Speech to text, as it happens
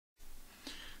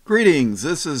Greetings,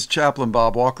 this is Chaplain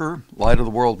Bob Walker, Light of the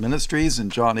World Ministries. In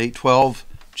John 8:12,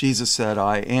 Jesus said,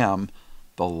 I am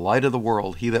the light of the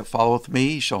world. He that followeth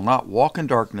me shall not walk in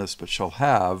darkness, but shall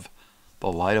have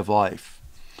the light of life.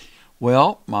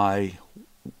 Well, my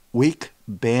week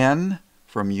ban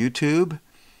from YouTube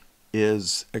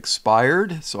is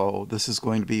expired, so this is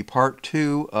going to be part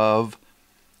 2 of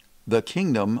the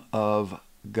Kingdom of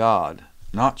God.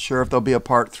 Not sure if there'll be a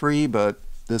part 3, but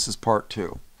this is part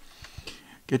 2.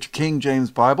 Get your King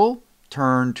James Bible,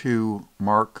 turn to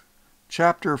Mark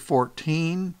chapter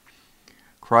 14.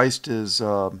 Christ is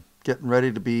getting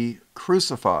ready to be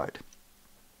crucified.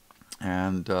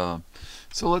 And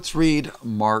so let's read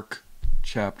Mark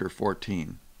chapter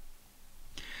 14.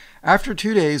 After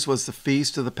 2 days was the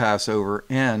feast of the Passover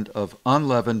and of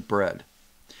unleavened bread.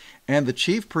 And the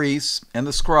chief priests and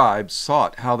the scribes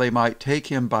sought how they might take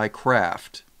him by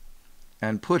craft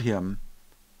and put him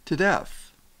to death.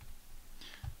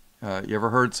 You ever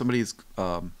heard somebody's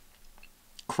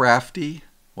crafty?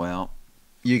 Well,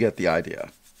 you get the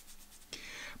idea.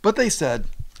 But they said,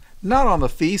 not on the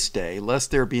feast day,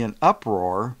 lest there be an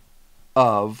uproar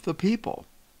of the people.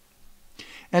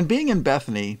 And being in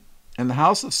Bethany, in the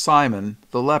house of Simon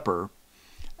the leper,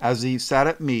 as he sat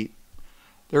at meat,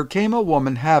 there came a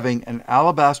woman having an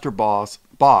alabaster box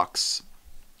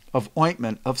of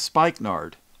ointment of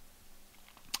spikenard,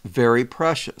 very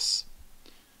precious.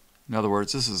 In other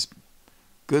words, this is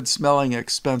good-smelling,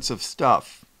 expensive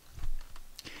stuff.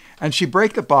 And she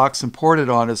brake the box and poured it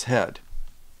on his head.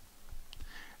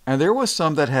 And there was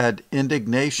some that had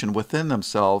indignation within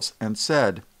themselves, and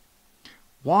said,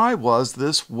 Why was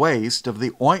this waste of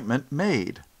the ointment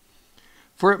made?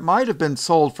 For it might have been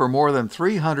sold for more than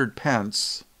 300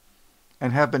 pence,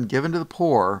 and have been given to the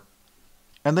poor.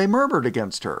 And they murmured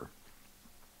against her.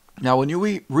 Now, when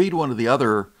you read one of the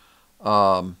other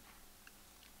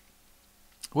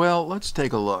well, let's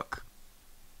take a look.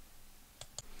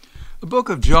 The book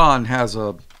of John has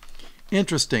an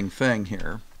interesting thing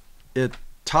here. It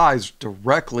ties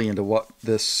directly into what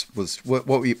this was,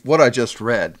 what I just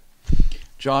read.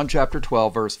 John chapter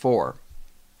 12, verse 4.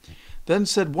 Then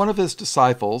said one of his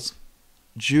disciples,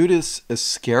 Judas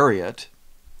Iscariot,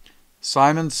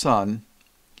 Simon's son,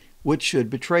 which should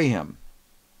betray him.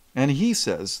 And he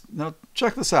says, now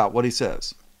check this out, what he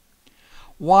says.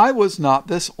 Why was not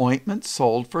this ointment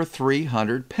sold for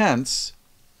 300 pence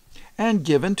and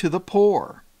given to the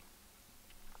poor?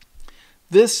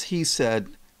 This he said,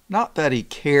 not that he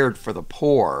cared for the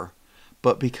poor,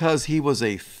 but because he was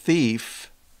a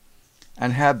thief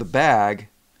and had the bag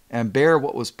and bare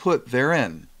what was put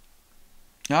therein.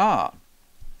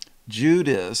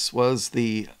 Judas was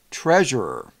the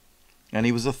treasurer and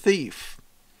he was a thief.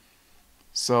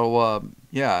 So,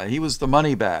 he was the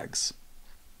money bags.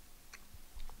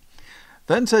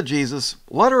 Then said Jesus,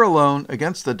 Let her alone,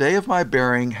 against the day of my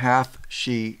burying hath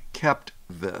she kept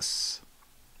this.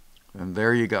 And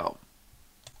there you go.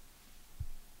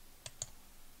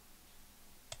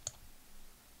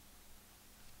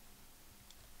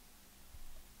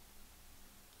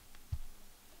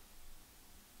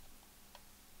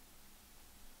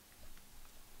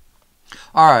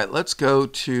 All right, let's go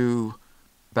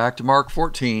back to Mark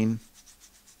 14,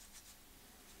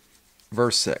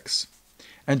 verse 6.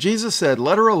 And Jesus said,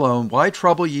 Let her alone, why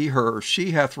trouble ye her?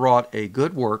 She hath wrought a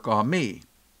good work on me.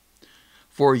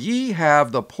 For ye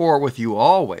have the poor with you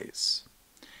always,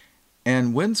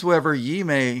 and whensoever ye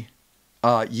may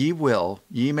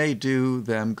do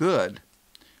them good.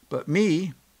 But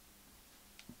me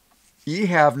ye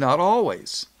have not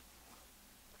always.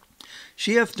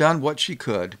 She hath done what she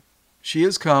could. She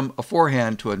is come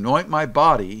aforehand to anoint my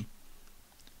body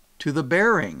to the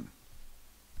burying.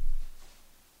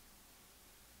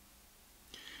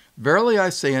 Verily I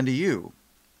say unto you,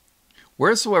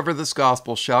 wheresoever this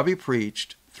gospel shall be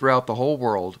preached throughout the whole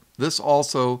world, this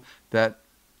also that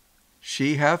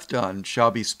she hath done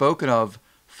shall be spoken of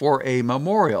for a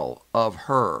memorial of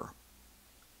her.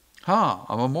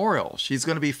 A memorial. She's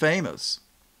going to be famous.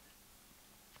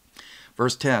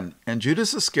 Verse 10, And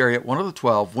Judas Iscariot, one of the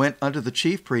 12, went unto the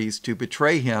chief priests to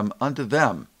betray him unto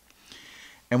them.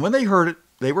 And when they heard it,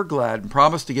 they were glad, and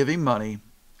promised to give him money.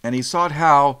 And he sought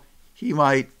how he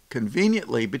might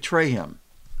conveniently betray him.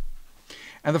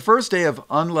 And the first day of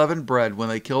unleavened bread, when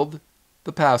they killed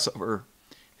the Passover,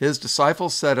 his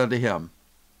disciples said unto him,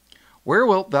 Where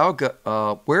wilt thou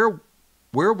go, where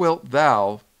wilt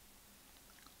thou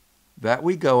that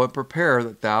we go and prepare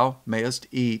that thou mayest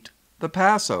eat the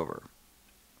Passover?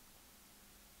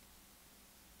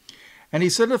 And he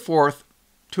sendeth forth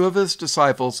 2 of his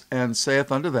disciples, and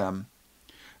saith unto them,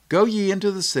 Go ye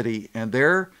into the city, and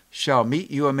there shall meet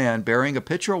you a man bearing a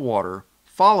pitcher of water.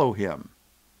 follow him.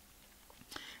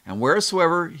 And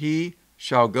wheresoever he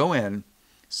shall go in,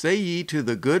 say ye to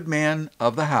the good man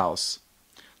of the house,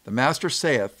 the master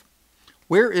saith,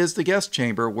 Where is the guest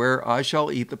chamber where I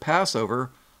shall eat the Passover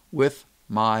with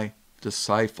my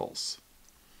disciples?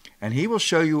 And he will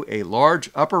show you a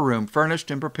large upper room furnished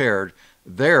and prepared.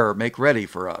 There make ready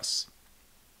for us.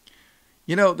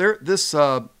 You know,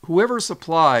 whoever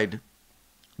supplied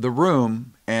the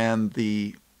room and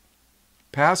the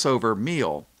Passover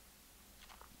meal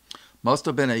must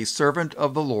have been a servant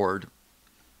of the Lord.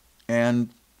 And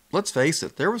let's face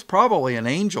it, there was probably an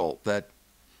angel that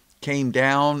came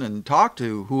down and talked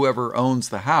to whoever owns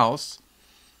the house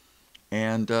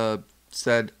and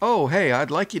said, oh, hey,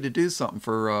 I'd like you to do something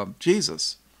for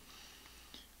Jesus.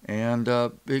 And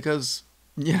because,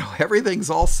 you know, everything's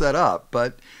all set up,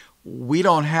 but we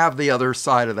don't have the other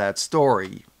side of that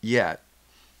story yet.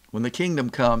 When the kingdom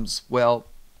comes, well,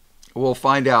 we'll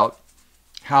find out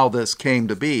how this came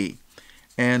to be.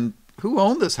 And who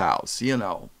owned this house, you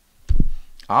know?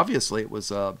 Obviously, it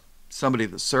was somebody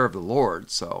that served the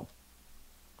Lord. So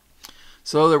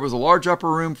there was a large upper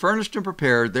room furnished and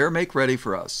prepared. There make ready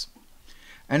for us.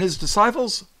 And his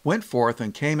disciples went forth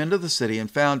and came into the city and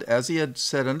found as he had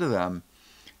said unto them,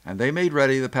 and they made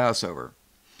ready the Passover.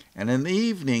 And in the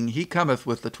evening he cometh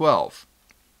with the 12.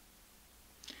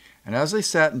 And as they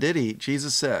sat and did eat,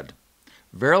 Jesus said,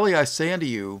 Verily I say unto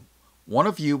you, one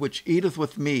of you which eateth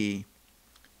with me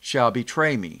shall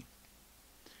betray me.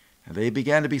 And they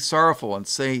began to be sorrowful, and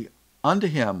say unto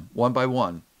him one by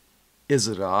one, Is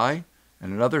it I?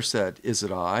 And another said, Is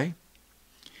it I?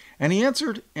 And he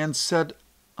answered and said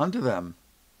unto them,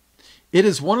 It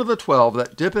is one of the 12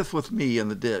 that dippeth with me in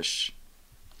the dish.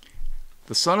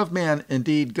 The Son of Man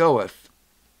indeed goeth,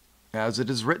 as it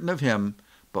is written of him,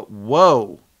 but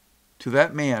woe to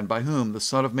that man by whom the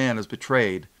Son of Man is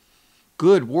betrayed.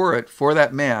 Good were it for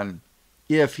that man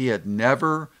if he had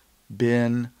never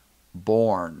been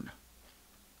born.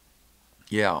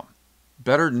 Yeah,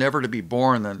 better never to be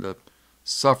born than to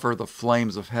suffer the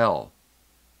flames of hell.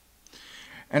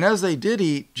 And as they did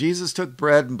eat, Jesus took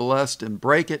bread and blessed and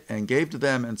brake it and gave to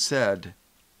them and said,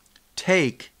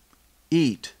 Take,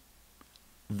 eat.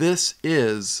 This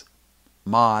is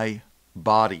my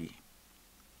body.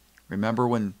 Remember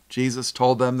when Jesus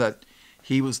told them that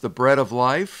he was the bread of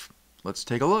life? Let's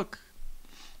take a look.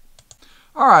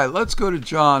 All right, let's go to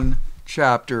John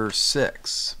chapter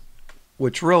 6,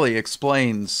 which really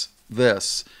explains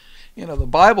this. You know, the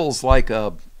Bible's like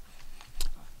a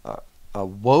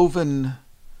woven,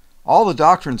 all the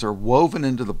doctrines are woven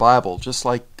into the Bible, just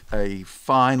like a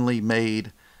finely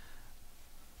made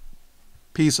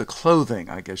piece of clothing,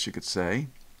 I guess you could say.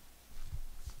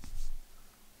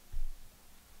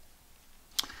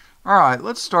 All right,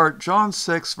 let's start John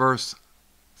 6, verse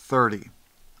 30.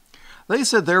 They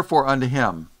said therefore unto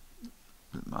him,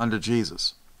 unto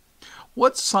Jesus,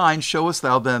 What sign showest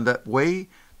thou then that we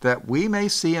may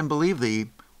see and believe thee?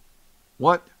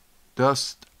 What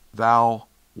dost thou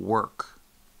work?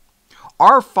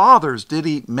 Our fathers did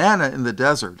eat manna in the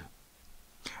desert.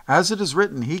 As it is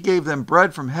written, he gave them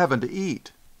bread from heaven to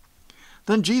eat.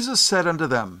 Then Jesus said unto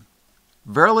them,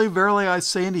 Verily, verily, I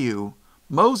say unto you,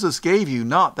 Moses gave you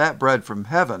not that bread from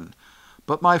heaven,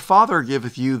 but my Father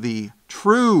giveth you the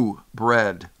true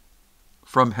bread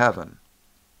from heaven.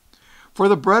 For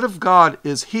the bread of God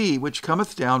is he which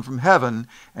cometh down from heaven,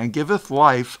 and giveth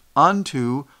life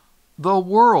unto the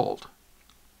world.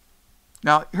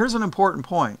 Now, here's an important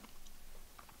point.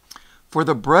 For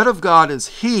the bread of God is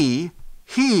he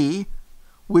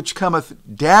which cometh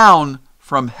down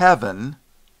from heaven,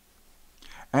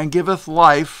 and giveth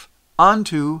life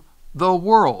unto the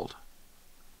world.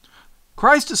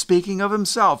 Christ is speaking of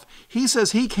himself. He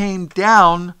says he came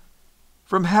down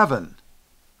from heaven.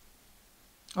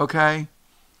 Okay?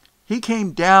 He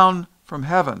came down from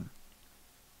heaven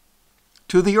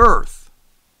to the earth.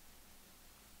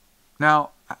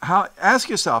 Now, ask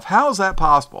yourself, how is that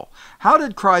possible? How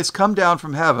did Christ come down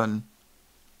from heaven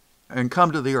and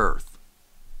come to the earth?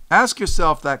 Ask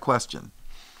yourself that question.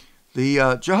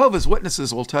 The Jehovah's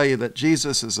Witnesses will tell you that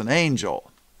Jesus is an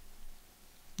angel.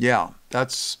 Yeah,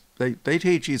 they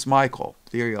teach he's Michael,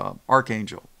 the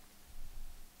archangel.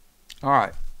 All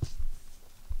right.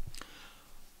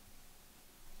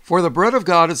 For the bread of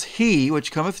God is he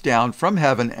which cometh down from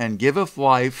heaven and giveth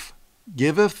life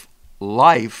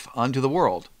unto the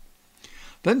world.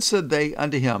 Then said they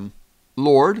unto him,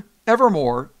 Lord,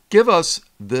 evermore give us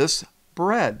this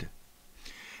bread.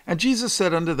 And Jesus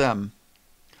said unto them,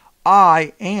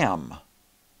 I am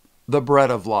the bread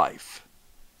of life.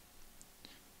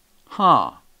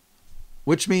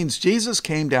 Which means Jesus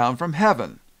came down from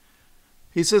heaven.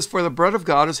 He says, for the bread of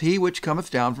God is he which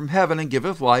cometh down from heaven and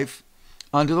giveth life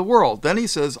unto the world. Then he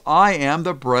says, I am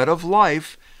the bread of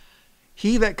life.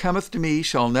 He that cometh to me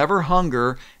shall never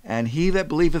hunger, and he that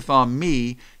believeth on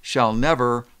me shall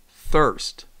never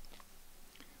thirst.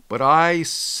 But I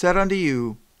said unto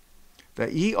you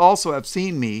that ye also have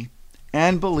seen me,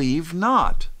 and believe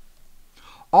not.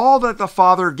 All that the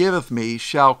Father giveth me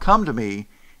shall come to me,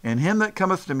 and him that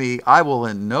cometh to me I will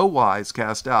in no wise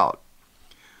cast out.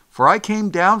 For I came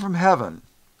down from heaven.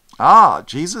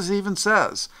 Jesus even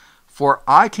says, for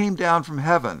I came down from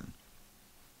heaven.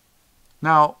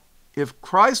 Now, if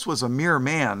Christ was a mere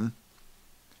man,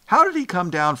 how did he come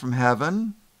down from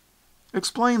heaven?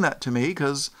 Explain that to me,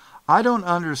 because I don't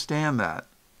understand that.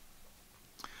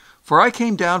 For I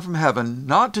came down from heaven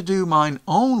not to do mine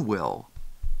own will,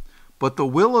 but the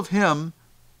will of him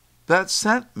that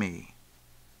sent me.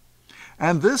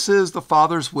 And this is the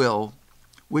Father's will,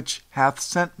 which hath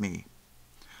sent me,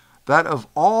 that of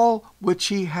all which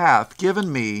he hath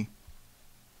given me,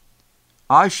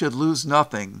 I should lose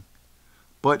nothing,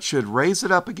 but should raise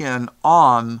it up again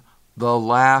on the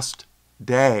last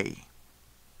day.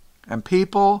 And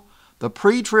people, the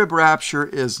pre-trib rapture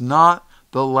is not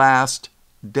the last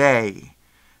day.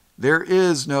 There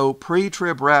is no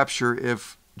pre-trib rapture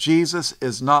if Jesus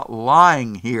is not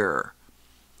lying here.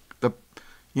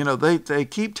 They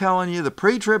keep telling you the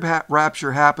pre-trib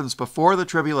rapture happens before the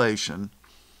tribulation,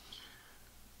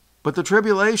 but the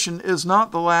tribulation is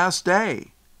not the last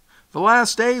day. The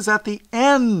last day is at the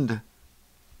end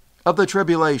of the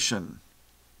tribulation.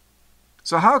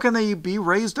 So how can they be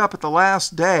raised up at the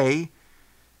last day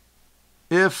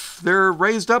if they're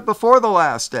raised up before the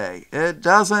last day? It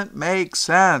doesn't make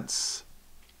sense.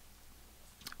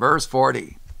 Verse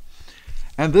 40.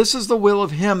 And this is the will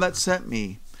of him that sent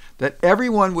me, that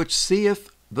everyone which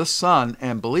seeth the Son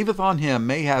and believeth on him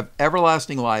may have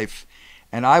everlasting life,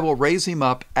 and I will raise him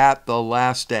up at the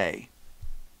last day.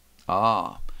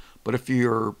 But if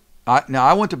you're... Now,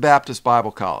 I went to Baptist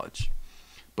Bible College,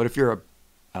 but if you're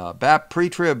a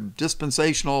pre-trib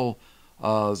dispensational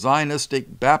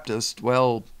Zionistic Baptist,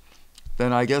 well,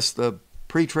 then I guess the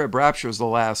pre-trib rapture is the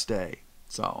last day.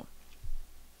 So,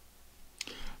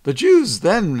 the Jews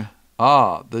then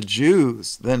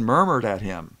murmured at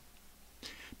him,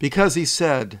 because he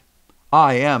said,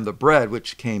 I am the bread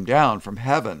which came down from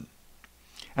heaven.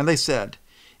 And they said,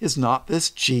 is not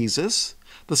this Jesus,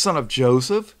 the son of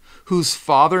Joseph, whose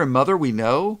father and mother we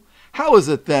know? How is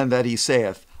it then that he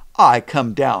saith, I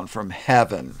come down from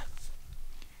heaven?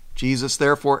 Jesus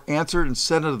therefore answered and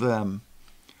said unto them,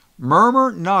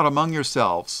 murmur not among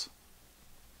yourselves.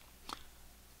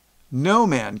 No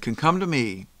man can come to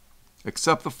me,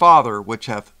 except the Father which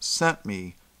hath sent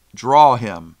me draw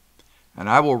him, and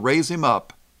I will raise him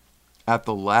up at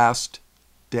the last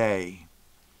day.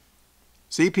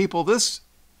 See, people, this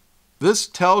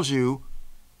tells you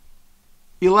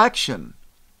election.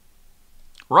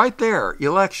 Right there,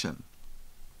 election.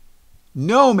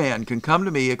 No man can come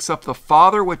to me except the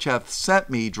Father which hath sent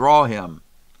me draw him,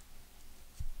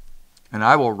 and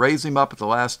I will raise him up at the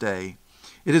last day.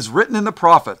 It is written in the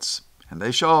prophets, and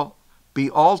they shall be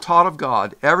all taught of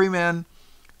God. Every man,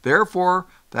 therefore,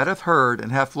 that hath heard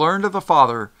and hath learned of the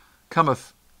Father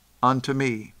cometh unto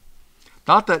me.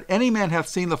 Not that any man hath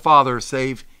seen the Father,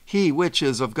 save he which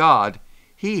is of God.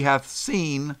 He hath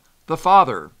seen the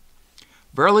Father.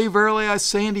 Verily, verily, I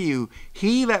say unto you,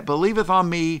 he that believeth on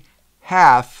me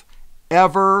hath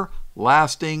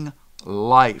everlasting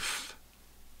life.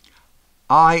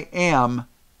 I am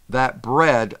that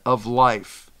bread of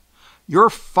life. Your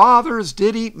fathers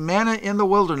did eat manna in the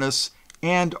wilderness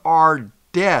and are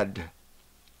dead.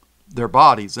 Their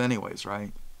bodies anyways,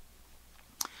 right?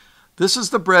 This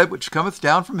is the bread which cometh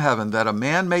down from heaven, that a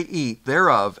man may eat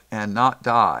thereof and not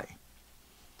die.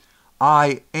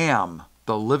 I am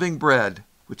the living bread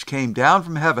which came down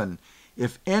from heaven.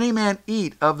 If any man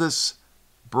eat of this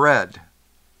bread,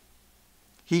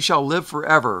 he shall live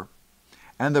forever.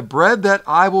 And the bread that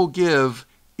I will give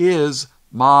is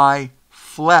my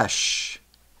flesh.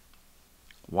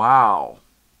 Wow.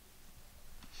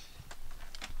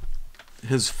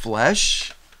 His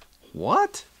flesh?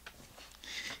 What?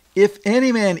 If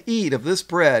any man eat of this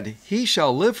bread, he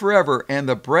shall live forever, and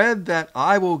the bread that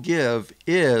I will give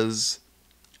is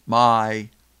my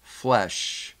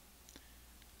flesh,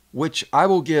 which I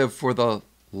will give for the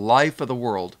life of the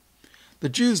world. The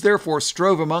Jews therefore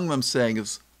strove among them, saying,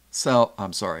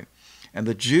 And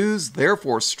the Jews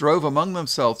therefore strove among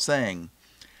themselves, saying,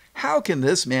 How can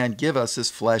this man give us his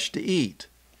flesh to eat?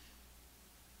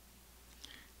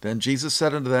 Then Jesus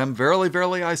said unto them, Verily,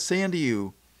 verily, I say unto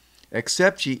you,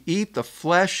 except ye eat the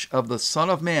flesh of the Son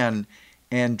of Man,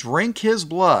 and drink his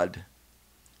blood,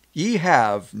 ye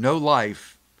have no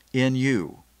life in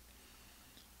you.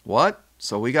 What?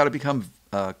 So we got to become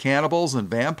cannibals and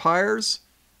vampires?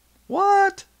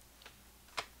 What?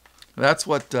 That's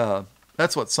what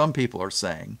some people are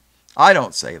saying. I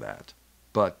don't say that,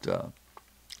 but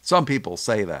some people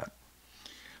say that.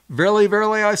 Verily,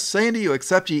 verily, I say unto you,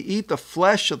 except ye eat the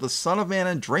flesh of the Son of Man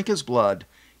and drink his blood,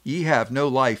 ye have no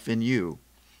life in you.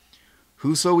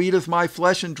 Whoso eateth my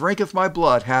flesh and drinketh my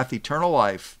blood hath eternal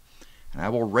life, and I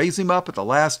will raise him up at the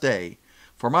last day.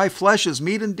 For my flesh is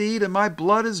meat indeed, and my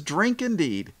blood is drink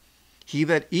indeed. He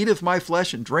that eateth my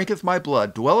flesh and drinketh my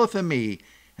blood dwelleth in me,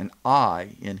 and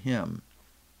I in him.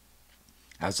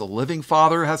 As the living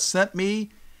Father hath sent me,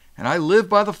 and I live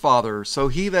by the Father, so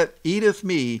he that eateth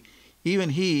me,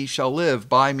 even he shall live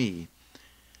by me.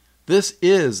 This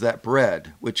is that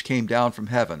bread which came down from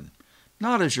heaven,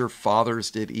 not as your fathers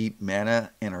did eat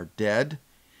manna and are dead.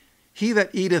 He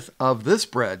that eateth of this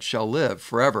bread shall live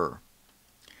forever.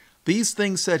 These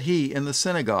things said he in the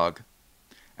synagogue,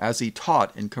 as he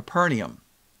taught in Capernaum.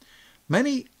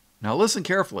 Now listen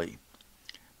carefully.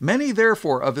 Many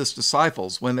therefore of his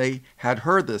disciples, when they had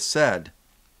heard this, said,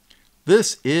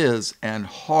 This is an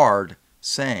hard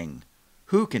saying.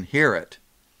 Who can hear it?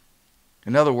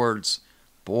 In other words,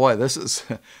 boy, this is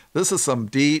some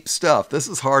deep stuff. This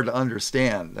is hard to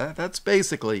understand. That's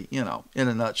basically, in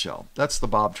a nutshell. That's the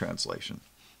Bob translation.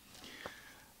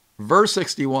 Verse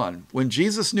 61, when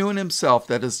Jesus knew in himself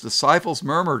that his disciples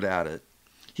murmured at it,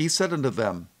 he said unto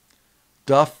them,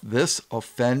 Doth this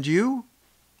offend you?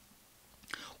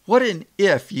 What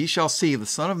if ye shall see the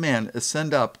Son of Man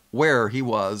ascend up where he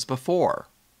was before?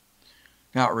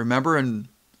 Now remember in,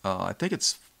 I think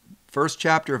it's first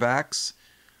chapter of Acts,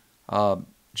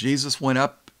 Jesus went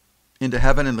up into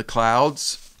heaven in the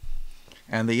clouds,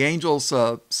 and the angels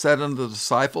said unto the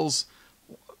disciples,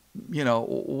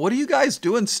 what are you guys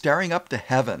doing staring up to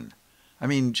heaven? I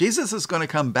mean, Jesus is going to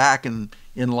come back in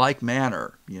like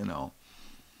manner,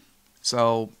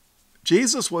 So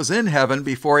Jesus was in heaven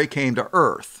before he came to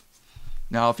earth.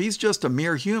 Now, if he's just a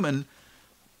mere human,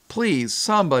 please,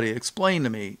 somebody explain to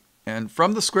me. And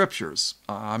from the scriptures,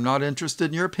 I'm not interested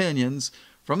in your opinions.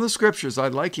 From the scriptures,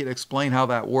 I'd like you to explain how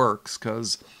that works,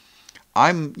 because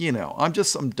I'm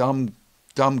just some dumb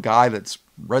guy that's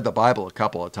read the Bible a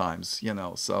couple of times,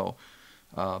 So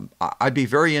I'd be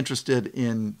very interested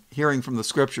in hearing from the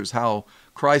scriptures how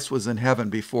Christ was in heaven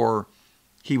before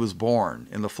he was born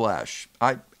in the flesh.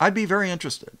 I'd be very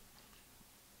interested.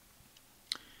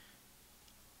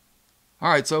 All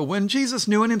right, so when Jesus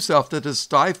knew in himself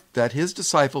that his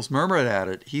disciples murmured at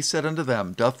it, he said unto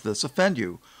them, Doth this offend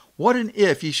you? What and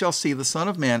if ye shall see the Son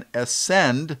of Man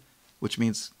ascend, which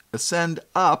means ascend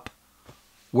up,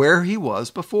 where he was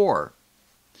before?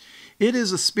 It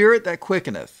is a spirit that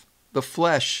quickeneth, the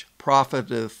flesh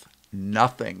profiteth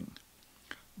nothing.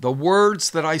 The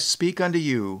words that I speak unto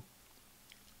you,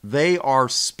 they are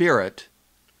spirit,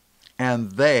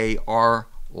 and they are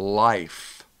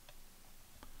life.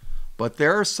 But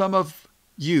there are some of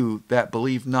you that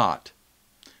believe not.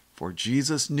 For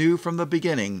Jesus knew from the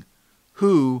beginning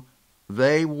who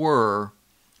they were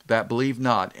that believed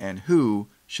not, and who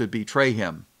should betray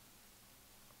him.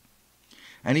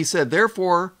 And he said,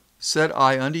 Therefore said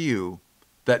I unto you,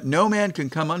 that no man can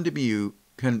come unto you,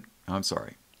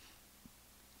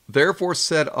 Therefore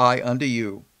said I unto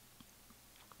you,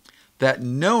 that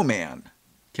no man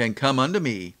can come unto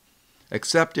me,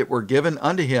 except it were given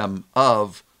unto him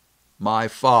of my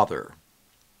Father.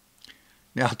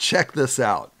 Now check this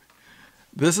out.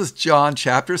 This is John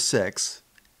chapter 6.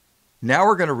 Now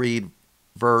we're going to read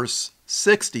verse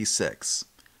 66.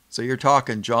 So you're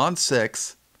talking John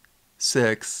 6,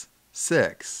 6,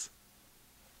 6.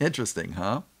 Interesting,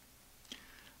 huh?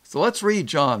 So let's read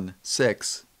John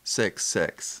 6, 6,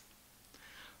 6.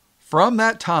 From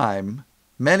that time,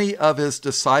 many of his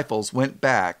disciples went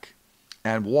back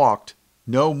and walked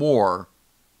no more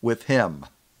with him.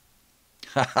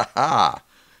 Ha ha ha!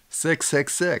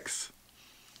 666.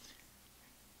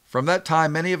 From that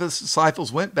time many of his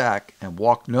disciples went back and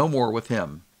walked no more with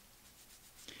him.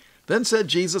 Then said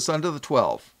Jesus unto the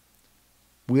 12,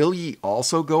 Will ye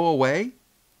also go away?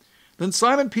 Then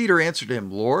Simon Peter answered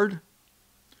him, Lord,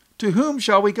 to whom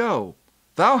shall we go?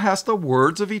 Thou hast the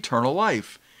words of eternal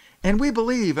life, and we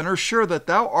believe and are sure that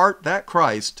thou art that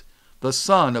Christ, the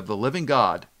Son of the living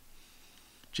God.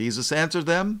 Jesus answered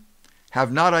them,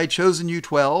 Have not I chosen you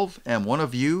 12, and one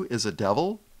of you is a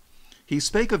devil? He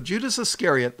spake of Judas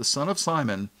Iscariot, the son of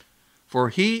Simon, for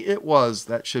he it was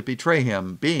that should betray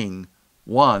him, being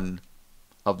one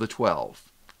of the 12.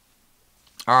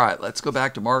 All right, let's go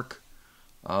back to Mark.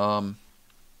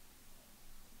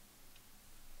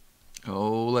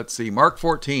 Oh, let's see. Mark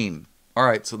 14. All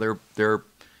right, so they're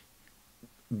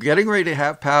getting ready to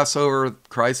have Passover.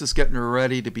 Christ is getting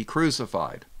ready to be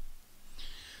crucified.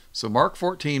 So Mark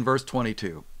 14, verse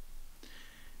 22.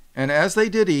 And as they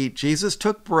did eat, Jesus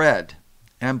took bread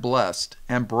and blessed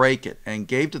and brake it and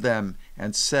gave to them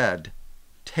and said,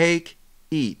 Take,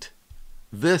 eat.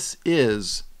 This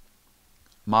is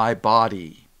my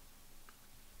body.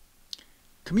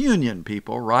 Communion,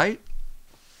 people, right?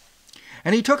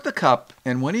 And he took the cup,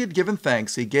 and when he had given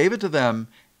thanks, he gave it to them,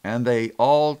 and they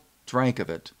all drank of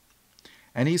it.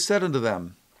 And he said unto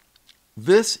them,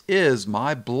 This is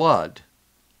my blood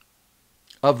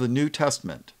of the New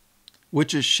Testament,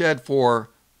 which is shed for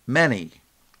many.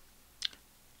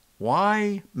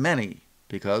 Why many?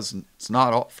 Because it's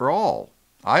not for all.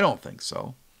 I don't think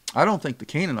so. I don't think the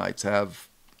Canaanites have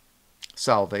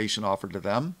salvation offered to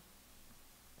them.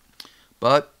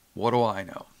 But what do I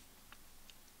know?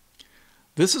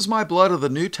 This is my blood of the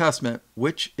New Testament,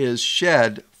 which is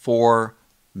shed for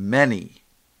many.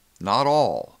 Not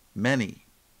all, many.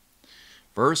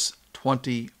 Verse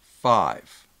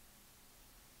 25.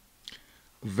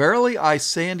 Verily I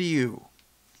say unto you,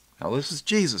 now this is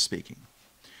Jesus speaking,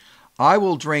 I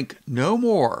will drink no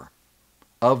more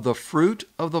of the fruit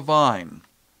of the vine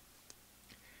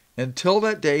until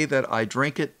that day that I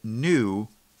drink it new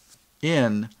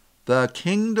in the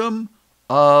kingdom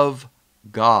of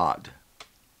God.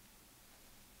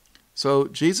 So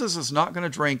Jesus is not going to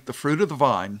drink the fruit of the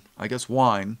vine, I guess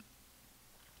wine,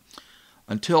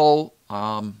 until,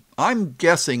 I'm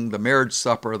guessing, the marriage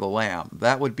supper of the Lamb.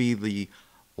 That would be the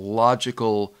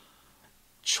logical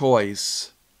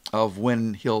choice of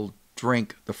when he'll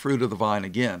drink the fruit of the vine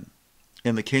again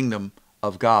in the kingdom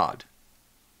of God.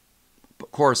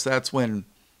 Of course, that's when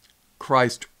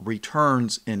Christ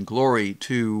returns in glory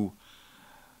to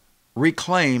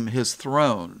reclaim his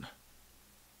throne.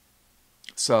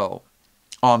 So,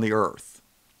 on the earth,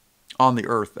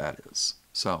 that is.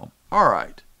 So, all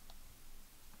right,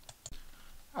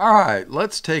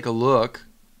 let's take a look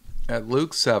at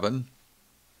Luke 7,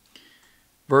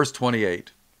 verse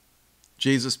 28.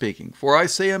 Jesus speaking, For I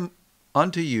say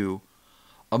unto you,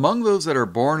 among those that are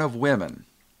born of women,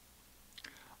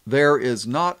 there is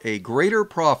not a greater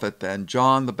prophet than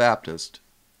John the Baptist,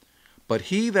 but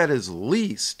he that is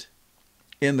least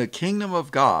in the kingdom of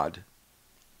God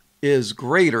is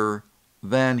greater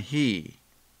than he.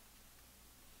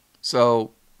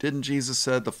 So, didn't Jesus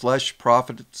say the flesh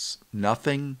profits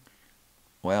nothing?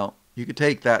 Well, you could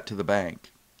take that to the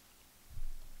bank.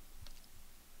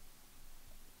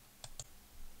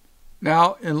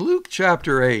 Now, in Luke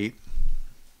chapter 8,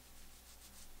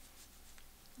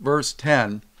 verse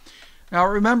 10, now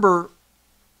remember,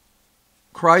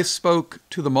 Christ spoke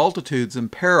to the multitudes in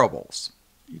parables.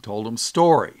 He told them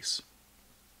stories.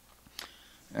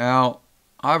 Now,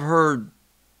 I've heard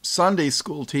Sunday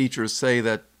school teachers say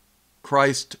that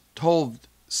Christ told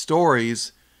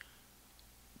stories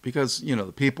because,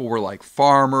 the people were like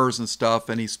farmers and stuff,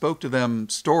 and he spoke to them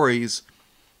stories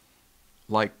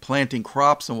like planting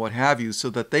crops and what have you so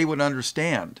that they would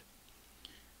understand.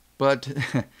 But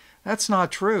that's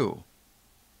not true.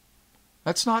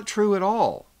 That's not true at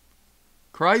all.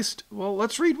 Christ, well,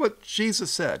 let's read what Jesus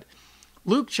said.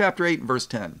 Luke chapter 8 and verse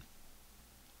 10.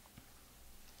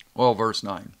 Well, verse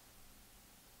 9.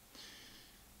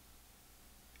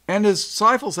 And his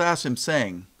disciples asked him,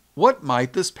 saying, What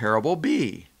might this parable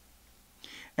be?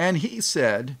 And he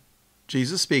said,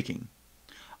 Jesus speaking,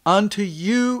 Unto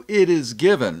you it is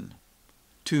given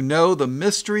to know the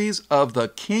mysteries of the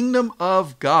kingdom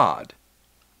of God.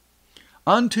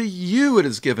 Unto you it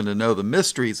is given to know the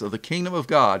mysteries of the kingdom of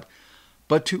God,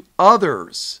 but to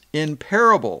others in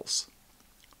parables,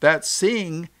 that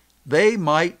seeing they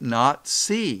might not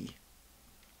see,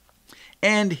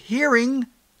 and hearing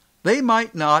they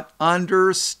might not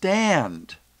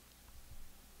understand.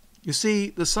 You see,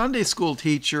 the Sunday school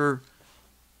teacher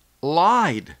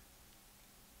lied.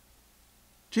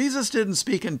 Jesus didn't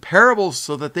speak in parables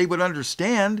so that they would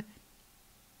understand.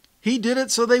 He did it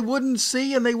so they wouldn't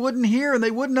see and they wouldn't hear and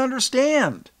they wouldn't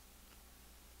understand.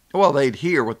 Well, they'd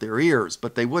hear with their ears,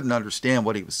 but they wouldn't understand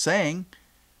what he was saying.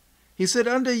 He said,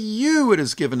 Unto you it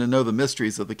is given to know the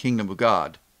mysteries of the kingdom of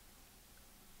God.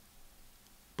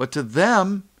 But to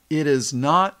them it is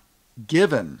not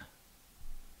given.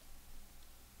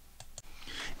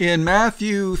 In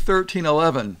Matthew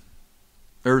 13:11,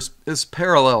 there's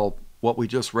parallel what we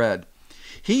just read.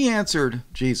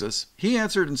 Jesus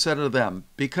answered and said unto them,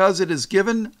 Because it is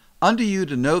given unto you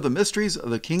to know the mysteries of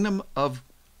the kingdom of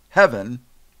heaven,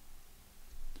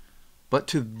 but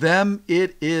to them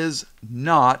it is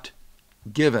not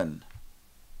given.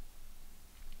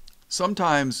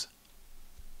 Sometimes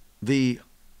the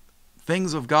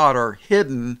things of God are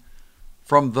hidden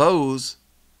from those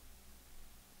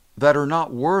that are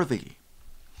not worthy.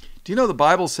 Do you know the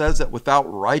Bible says that without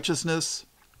righteousness?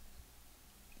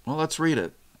 Well, let's read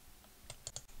it.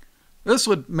 This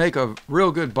would make a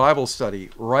real good Bible study,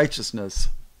 righteousness.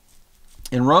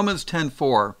 In Romans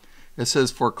 10:4, it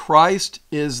says, "For Christ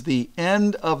is the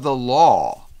end of the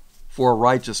law for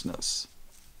righteousness."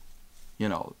 You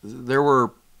know, there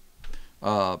were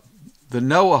the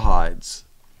Noahides,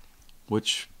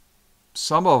 which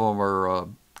some of them are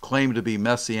claimed to be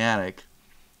messianic.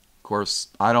 Of course,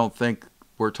 I don't think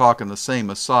we're talking the same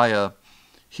Messiah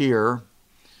here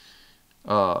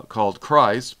called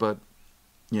Christ, but,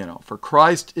 you know, for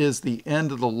Christ is the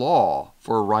end of the law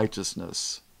for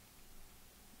righteousness.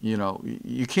 You know,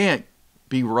 you can't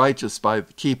be righteous by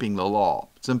keeping the law.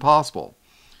 It's impossible.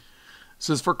 It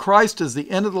says, "For Christ is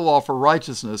the end of the law for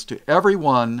righteousness to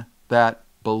everyone that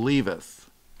believeth."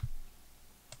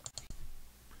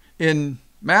 In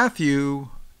Matthew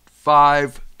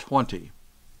 5:20,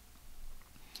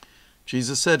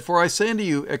 Jesus said, "For I say unto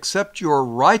you, except your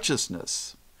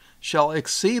righteousness shall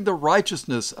exceed the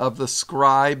righteousness of the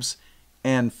scribes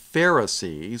and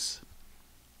Pharisees."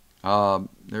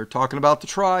 They're talking about the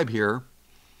tribe here.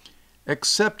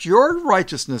 "Except your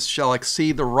righteousness shall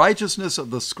exceed the righteousness of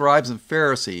the scribes and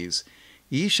Pharisees,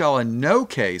 ye shall in no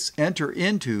case enter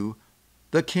into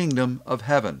the kingdom of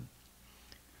heaven."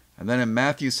 And then in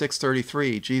Matthew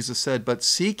 6:33, Jesus said, "But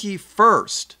seek ye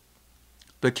first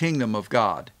the kingdom of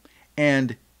God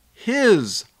and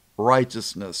his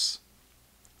righteousness,"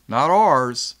 not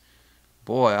ours.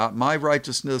 Boy, my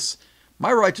righteousness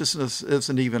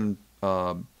isn't even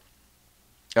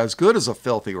as good as a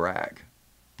filthy rag.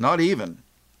 Not even.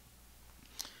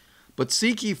 "But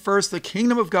seek ye first the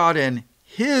kingdom of God and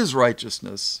his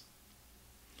righteousness,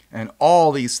 and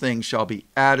all these things shall be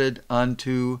added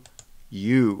unto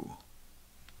you."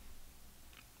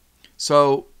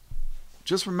 So,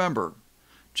 just remember,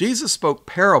 Jesus spoke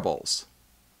parables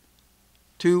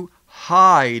to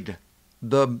hide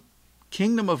the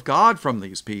kingdom of God from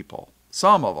these people,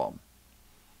 some of them.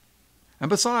 And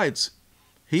besides,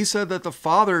 he said that the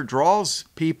Father draws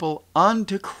people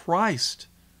unto Christ,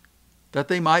 that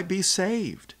they might be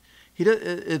saved.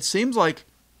 It seems like,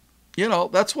 you know,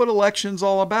 that's what election's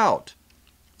all about.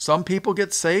 Some people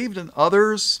get saved and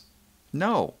others,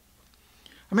 no.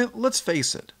 I mean, let's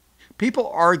face it. People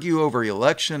argue over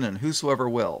election and whosoever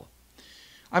will.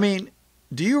 I mean,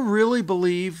 do you really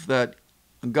believe that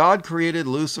God created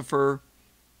Lucifer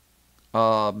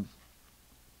not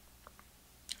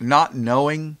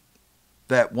knowing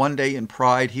that one day in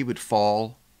pride he would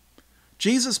fall?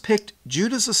 Jesus picked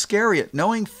Judas Iscariot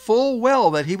knowing full well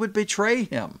that he would betray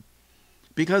him,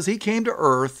 because he came to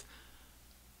earth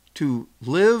to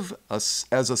live as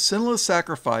a sinless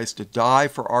sacrifice to die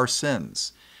for our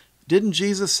sins. Didn't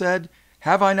Jesus said,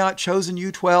 "Have I not chosen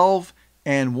you 12,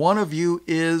 and one of you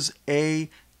is a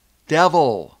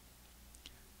devil"?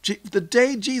 The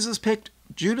day Jesus picked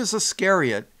Judas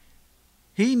Iscariot,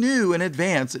 he knew in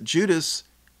advance that Judas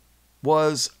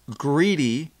was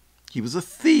greedy, he was a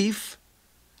thief,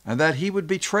 and that he would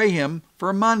betray him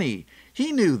for money.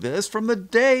 He knew this from the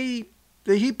day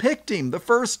that he picked him, the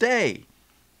first day.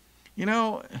 You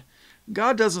know,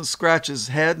 God doesn't scratch his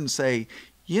head and say,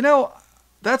 "You know,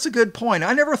 that's a good point.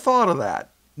 I never thought of that."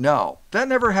 No, that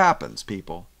never happens,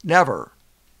 people. Never.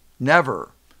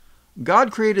 Never.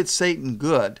 God created Satan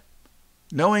good,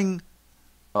 knowing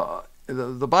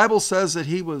the Bible says that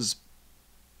he was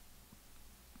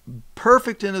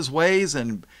perfect in his ways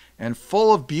and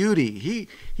full of beauty.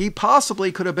 He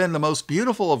possibly could have been the most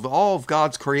beautiful of all of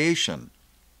God's creation.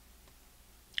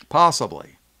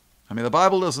 Possibly. I mean, the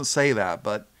Bible doesn't say that,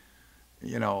 but,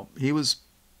 you know, he was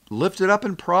lifted up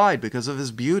in pride because of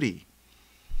his beauty.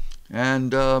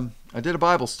 And I did a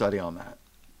Bible study on that.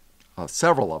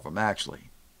 Several of them, actually.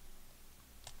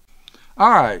 All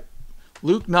right.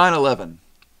 Luke 9:11.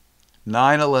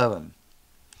 9:11.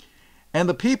 "And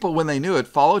the people, when they knew it,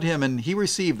 followed him, and he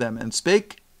received them, and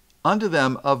spake unto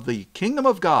them of the kingdom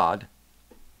of God,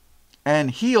 and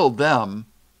healed them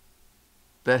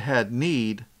that had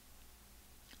need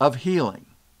of healing."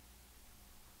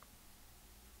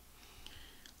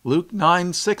 Luke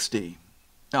 9:60.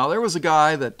 Now, there was a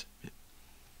guy that,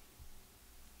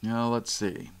 let's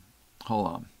see. Hold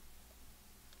on.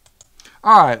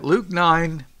 All right, Luke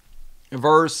 9,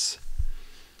 verse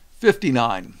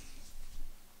 59.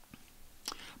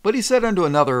 "But he said unto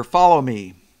another, Follow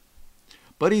me.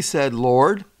 But he said,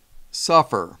 Lord,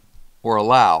 suffer," or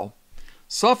allow,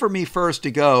 "suffer me first to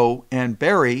go and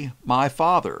bury my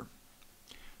father."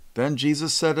 Then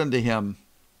Jesus said unto him,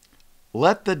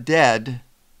 "Let the dead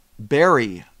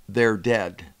bury their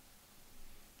dead.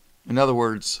 In other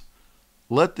words,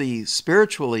 let the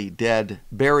spiritually dead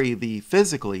bury the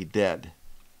physically dead.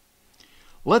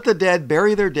 Let the dead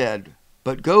bury their dead,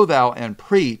 but go thou and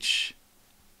preach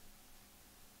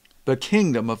the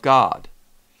kingdom of God.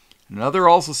 Another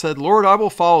also said, Lord, I will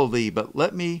follow thee, but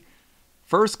let me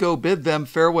first go bid them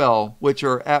farewell, which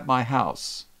are at my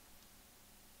house.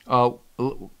 But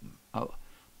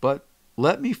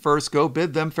let me first go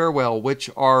bid them farewell, which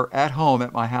are at home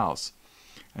at my house.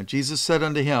 And Jesus said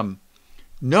unto him,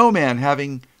 No man,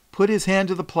 having put his hand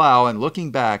to the plow and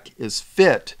looking back, is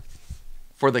fit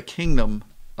for the kingdom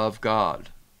of God.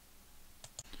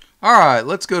 All right,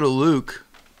 let's go to Luke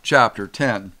chapter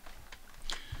 10.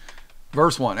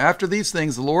 Verse 1, After these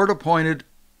things the Lord appointed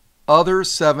other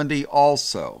 70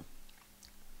 also,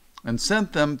 and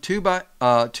sent them two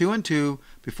and two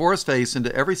before his face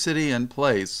into every city and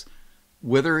place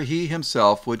whither he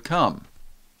himself would come.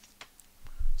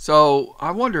 So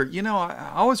I wonder,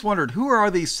 I always wondered, who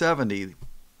are these 70?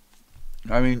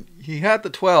 I mean, he had the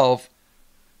 12,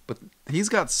 but he's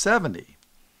got 70,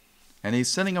 and he's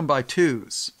sending them by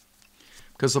twos.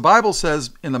 Because the Bible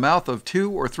says, in the mouth of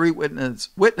 2 or 3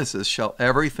 witnesses shall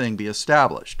everything be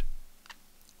established.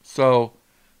 So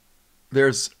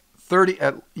there's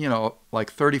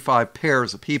 35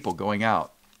 pairs of people going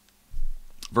out.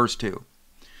 Verse 2.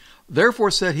 Therefore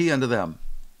said he unto them,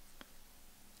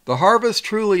 The harvest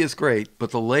truly is great, but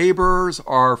the laborers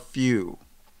are few.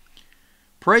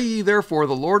 Pray ye therefore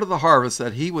the Lord of the harvest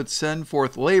that he would send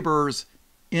forth laborers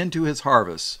into his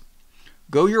harvest.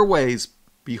 Go your ways,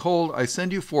 behold, I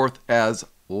send you forth as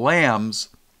lambs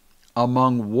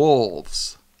among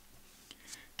wolves.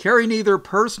 Carry neither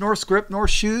purse nor scrip nor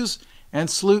shoes, and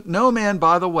salute no man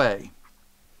by the way.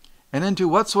 And into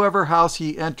whatsoever house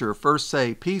ye enter, first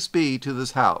say, Peace be to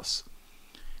this house.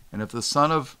 And if the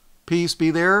Son of Peace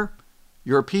be there,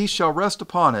 your peace shall rest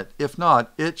upon it. If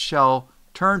not, it shall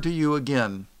turn to you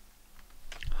again.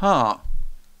 I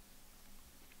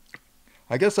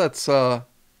guess that's a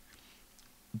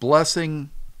blessing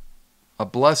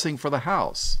for the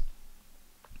house.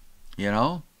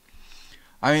 I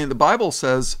mean, the Bible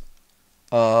says,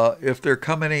 if there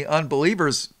come any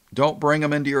unbelievers, don't bring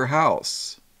them into your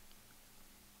house.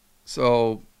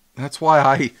 So that's why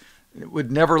I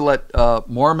would never let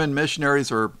Mormon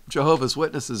missionaries or Jehovah's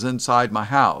Witnesses inside my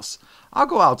house. I'll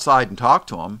go outside and talk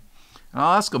to them, and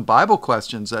I'll ask them Bible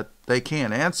questions that they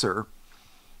can't answer.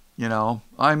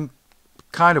 I'm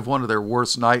kind of one of their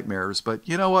worst nightmares, but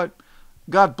you know what?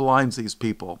 God blinds these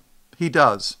people. He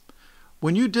does.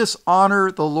 When you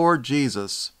dishonor the Lord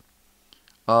Jesus,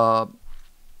 God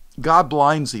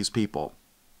blinds these people.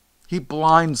 He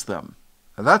blinds them.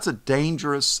 And that's a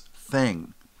dangerous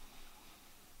thing.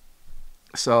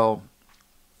 So,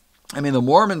 I mean, the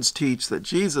Mormons teach that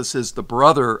Jesus is the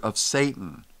brother of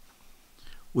Satan.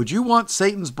 Would you want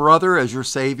Satan's brother as your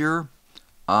savior?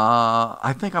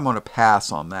 I think I'm going to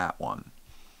pass on that one.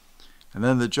 And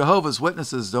then the Jehovah's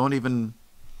Witnesses don't even,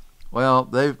 well,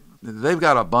 they've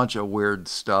got a bunch of weird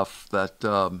stuff that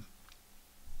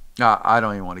I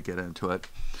don't even want to get into it.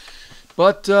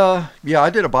 But yeah, I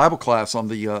did a Bible class on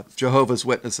the Jehovah's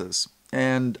Witnesses,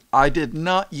 and I did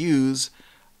not use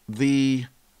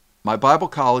my Bible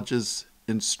college's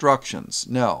instructions.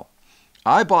 No,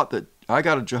 I got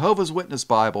a Jehovah's Witness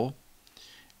Bible,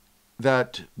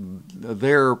 that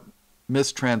their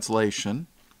mistranslation,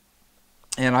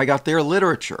 and I got their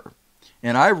literature,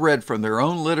 and I read from their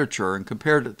own literature and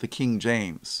compared it to King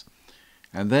James,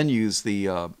 and then used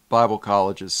the Bible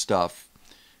college's stuff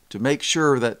to make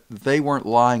sure that they weren't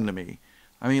lying to me.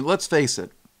 I mean, let's face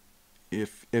it,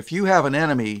 if you have an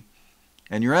enemy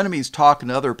and your enemy's talking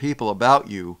to other people about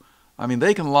you, I mean,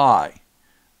 they can lie.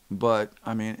 But,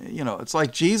 I mean, it's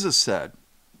like Jesus said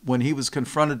when he was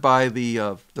confronted by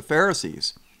the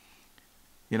Pharisees.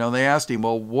 They asked him,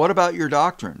 well, what about your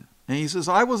doctrine? And he says,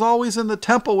 I was always in the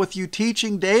temple with you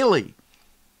teaching daily.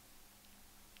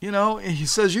 He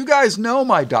says, you guys know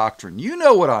my doctrine. You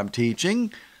know what I'm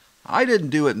teaching. I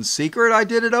didn't do it in secret. I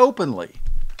did it openly.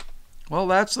 Well,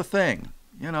 that's the thing,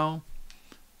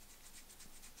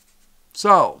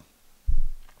 So,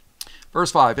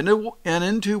 verse 5, and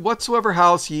into whatsoever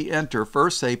house ye enter,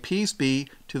 first say, Peace be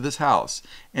to this house.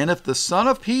 And if the Son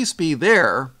of Peace be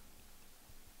there,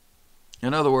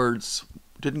 in other words,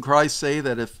 didn't Christ say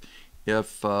that if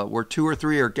where 2 or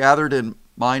 3 are gathered in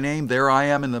my name, there I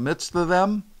am in the midst of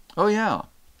them? Oh, yeah.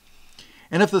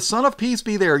 And if the Son of Peace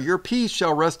be there, your peace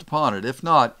shall rest upon it. If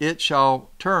not, it shall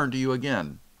turn to you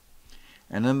again.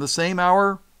 And in the same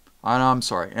and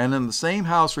in the same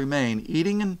house remain,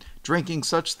 eating and drinking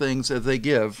such things as they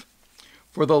give.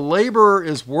 For the laborer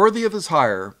is worthy of his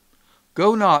hire.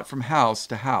 go not from house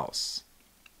to house.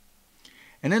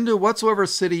 And into whatsoever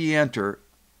city ye enter,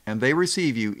 and they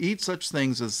receive you, eat such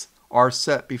things as are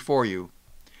set before you.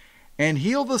 And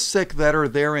heal the sick that are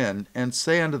therein, and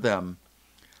say unto them,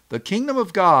 the kingdom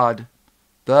of God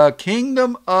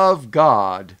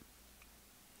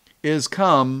is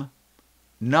come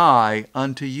nigh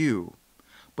unto you.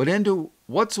 But into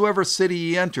whatsoever city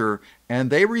ye enter, and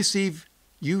they receive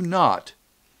you not,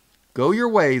 go your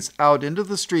ways out into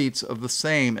the streets of the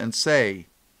same, and say,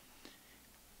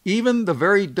 even the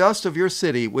very dust of your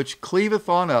city, which cleaveth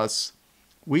on us,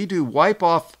 we do wipe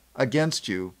off against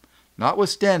you.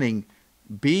 Notwithstanding,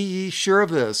 be ye sure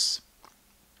of this,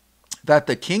 that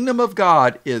the kingdom of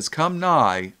God is come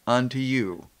nigh unto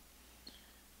you.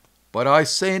 But I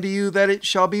say unto you that it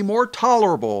shall be more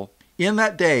tolerable in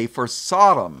that day for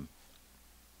Sodom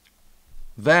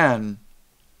than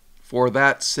for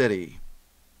that city.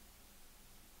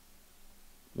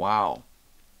 Wow.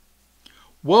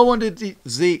 Woe unto thee,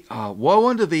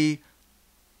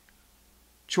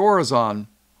 Chorazin!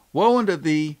 Woe unto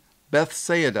thee,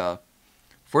 Bethsaida!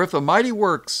 For if the mighty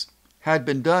works had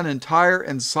been done in Tyre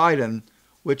and Sidon,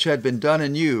 which had been done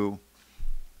in you,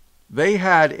 they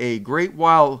had a great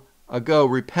while ago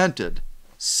repented,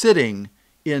 sitting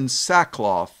in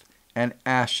sackcloth and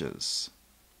ashes.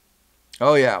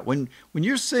 Oh yeah, when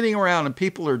you're sitting around and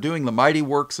people are doing the mighty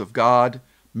works of God,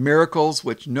 miracles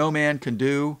which no man can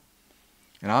do,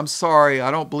 and I'm sorry, I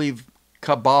don't believe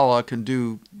Kabbalah can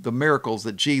do the miracles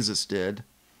that Jesus did,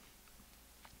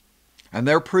 and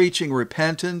they're preaching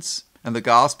repentance and the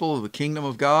gospel of the kingdom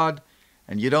of God,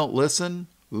 and you don't listen,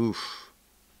 oof.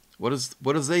 What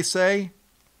does they say?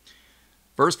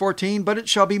 Verse 14, but it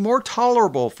shall be more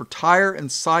tolerable for Tyre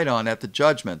and Sidon at the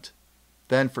judgment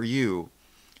than for you.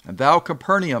 And thou,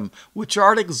 Capernaum, which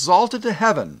art exalted to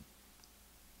heaven,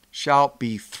 shalt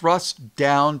be thrust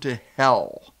down to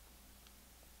hell.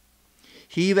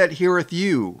 He that heareth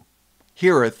you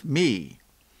heareth me,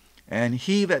 and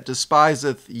he that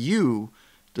despiseth you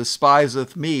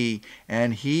despiseth me,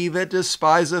 and he that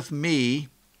despiseth me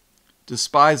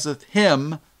despiseth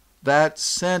him that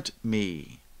sent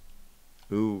me.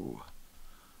 Ooh.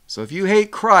 So if you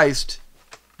hate Christ,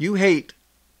 you hate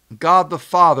God the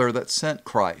Father that sent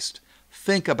Christ.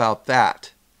 Think about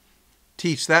that.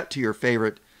 Teach that to your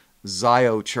favorite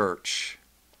Zio church.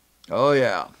 Oh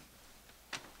yeah.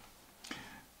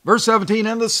 Verse 17,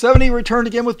 and the 70 returned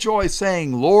again with joy,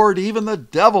 saying, Lord, even the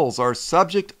devils are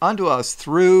subject unto us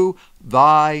through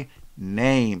thy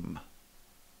name.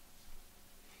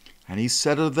 And he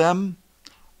said to them,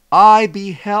 I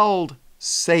beheld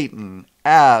Satan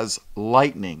as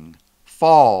lightning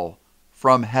fall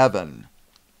from heaven.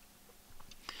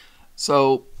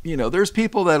 So, there's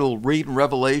people that'll read in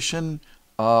Revelation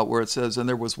where it says, and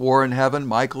there was war in heaven.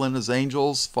 Michael and his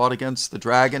angels fought against the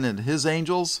dragon and his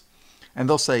angels. And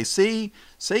they'll say, see,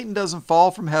 Satan doesn't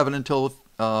fall from heaven until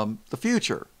the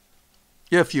future.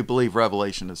 If you believe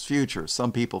Revelation is future.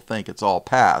 Some people think it's all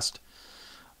past.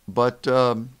 But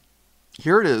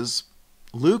here it is.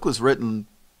 Luke was written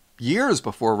years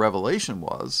before Revelation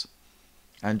was.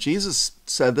 And Jesus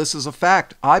said this is a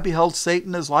fact. I beheld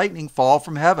Satan as lightning fall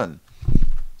from heaven.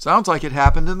 Sounds like it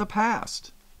happened in the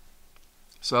past.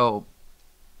 So,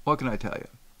 what can I tell you?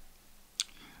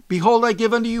 Behold, I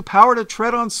give unto you power to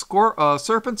tread on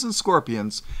serpents and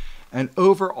scorpions, and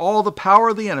over all the power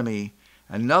of the enemy,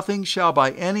 and nothing shall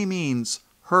by any means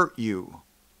hurt you.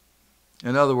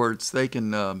 In other words, they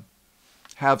can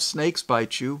have snakes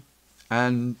bite you,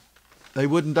 and they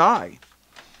wouldn't die.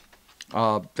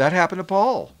 That happened to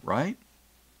Paul, right?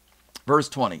 Verse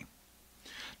 20.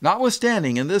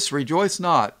 Notwithstanding, in this rejoice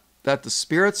not that the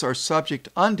spirits are subject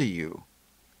unto you,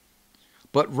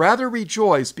 but rather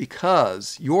rejoice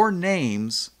because your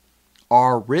names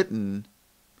are written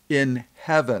in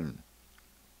heaven.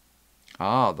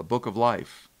 The book of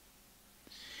life.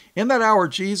 In that hour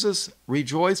Jesus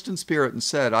rejoiced in spirit and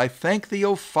said, I thank thee,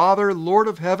 O Father, Lord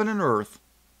of heaven and earth,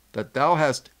 that thou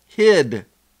hast hid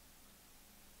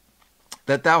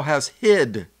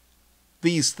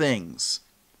these things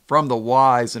from the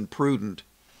wise and prudent,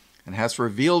 and hast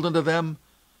revealed them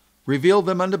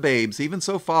unto babes. Even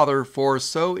so, Father, for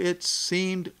so it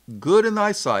seemed good in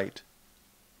thy sight.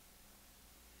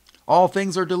 All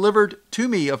things are delivered to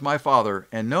me of my Father,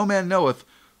 and no man knoweth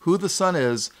who the Son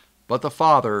is but the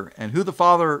Father, and who the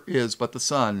Father is but the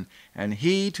Son, and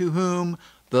he to whom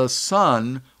the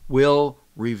Son will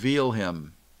reveal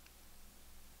him.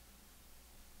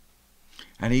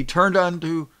 And he turned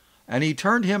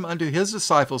him unto his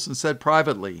disciples and said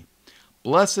privately,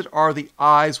 Blessed are the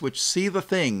eyes which see the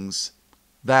things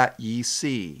that ye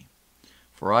see.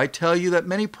 For I tell you that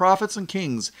many prophets and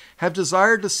kings have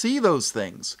desired to see those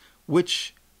things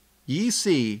which ye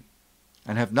see,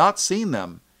 and have not seen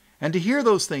them, and to hear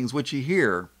those things which ye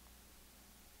hear,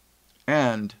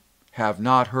 and have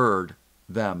not heard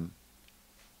them.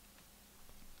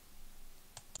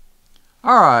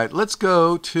 All right, let's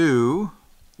go to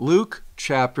Luke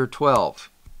chapter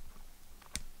 12.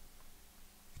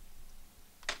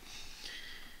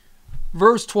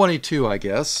 Verse 22, I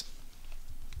guess.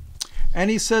 And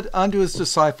he said unto his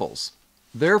disciples,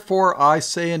 Therefore I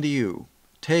say unto you,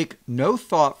 take no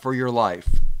thought for your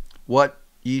life, what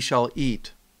ye shall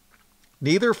eat,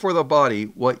 neither for the body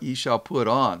what ye shall put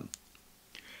on.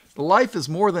 The life is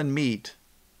more than meat,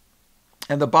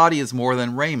 and the body is more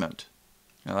than raiment.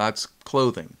 Now that's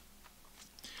clothing.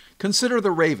 Consider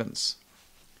the ravens,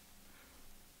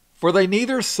 for they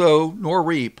neither sow nor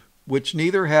reap, which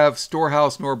neither have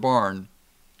storehouse nor barn,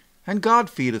 and God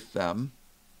feedeth them.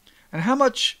 And how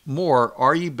much more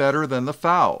are ye better than the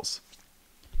fowls?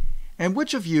 And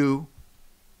which of you,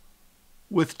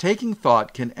 with taking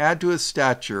thought, can add to his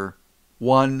stature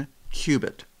 1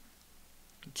 cubit?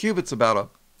 A cubit's about a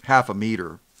half a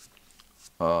meter,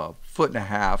 foot and a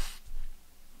half.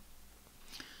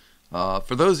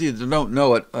 For those of you that don't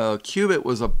know it, a cubit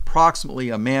was approximately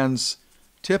a man's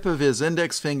tip of his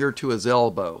index finger to his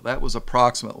elbow. That was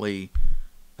approximately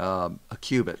a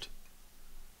cubit.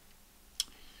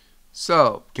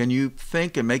 So, can you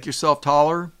think and make yourself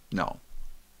taller? No.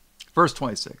 Verse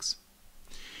 26.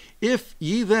 If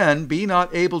ye then be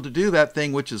not able to do that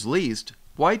thing which is least,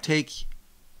 why take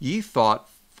ye thought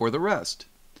for the rest?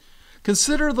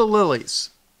 Consider the lilies,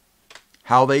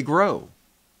 how they grow.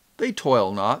 They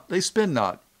toil not, they spin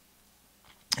not.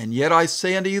 And yet I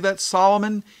say unto you that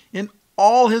Solomon in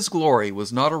all his glory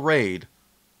was not arrayed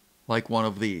like one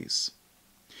of these.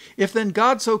 If then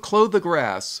God so clothe the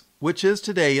grass, which is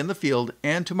today in the field,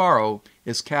 and tomorrow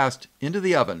is cast into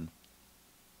the oven,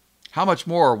 how much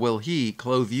more will he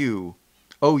clothe you,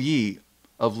 O ye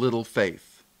of little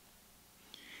faith?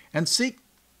 And seek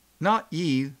not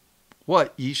ye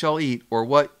what ye shall eat, or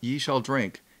what ye shall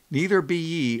drink, neither be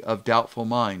ye of doubtful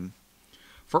mind.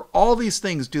 For all these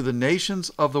things do the nations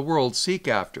of the world seek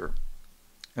after.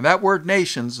 And that word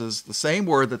nations is the same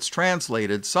word that's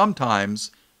translated sometimes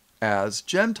as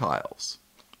Gentiles.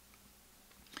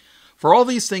 For all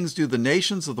these things do the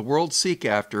nations of the world seek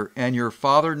after, and your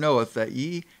Father knoweth that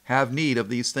ye have need of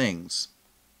these things.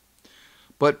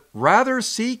 But rather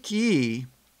seek ye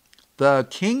the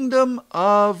kingdom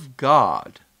of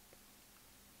God.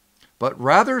 But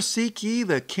rather seek ye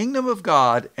the kingdom of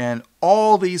God, and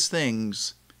all these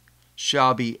things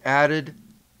shall be added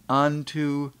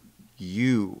unto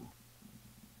you.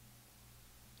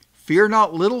 Fear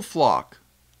not, little flock,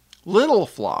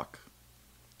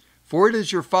 for it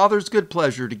is your Father's good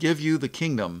pleasure to give you the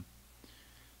kingdom.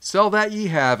 Sell that ye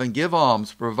have, and give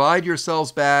alms. Provide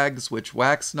yourselves bags which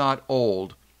wax not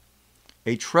old,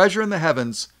 a treasure in the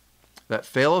heavens that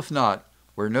faileth not,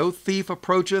 where no thief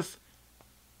approacheth,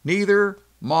 neither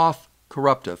moth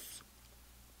corrupteth.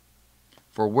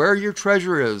 For where your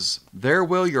treasure is, there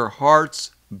will your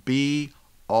hearts be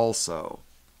also.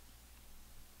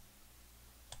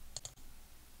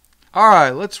 All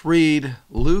right, let's read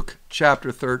Luke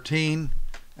chapter 13,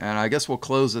 and I guess we'll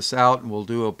close this out and we'll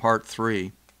do a part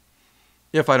 3,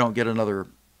 if I don't get another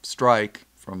strike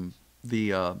from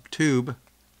the tube.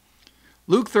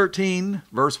 Luke 13,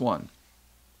 verse 1.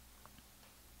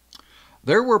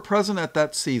 There were present at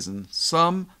that season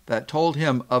some that told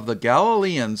him of the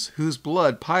Galileans whose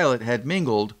blood Pilate had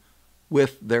mingled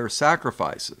with their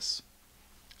sacrifices.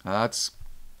 That's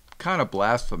kind of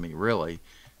blasphemy, really.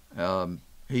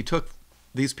 He took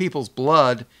these people's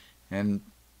blood and,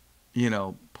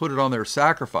 put it on their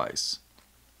sacrifice.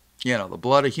 The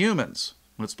blood of humans,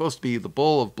 when it's supposed to be the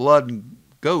bull of blood and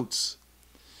goats.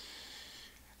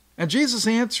 And Jesus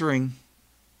answering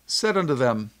said unto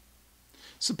them,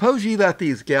 Suppose ye that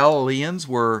these Galileans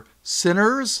were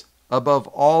sinners above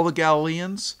all the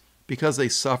Galileans, because they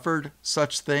suffered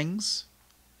such things?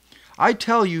 I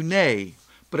tell you, nay,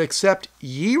 but except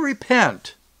ye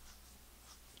repent,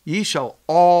 ye shall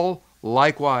all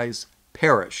likewise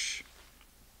perish.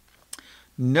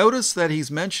 Notice that he's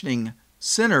mentioning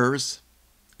sinners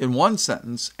in one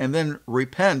sentence and then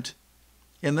repent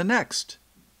in the next.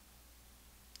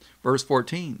 Verse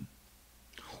 14.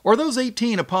 Or those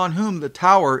 18 upon whom the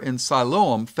tower in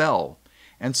Siloam fell,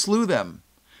 and slew them,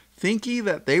 think ye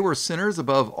that they were sinners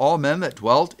above all men that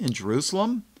dwelt in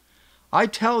Jerusalem? I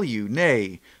tell you,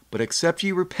 nay, but except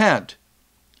ye repent,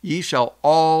 ye shall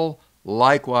all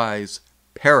likewise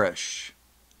perish.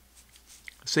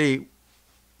 See,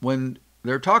 when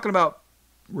they're talking about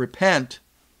repent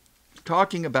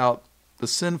talking about the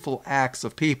sinful acts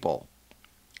of people.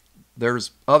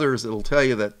 There's others that will tell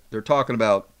you that they're talking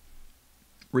about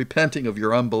repenting of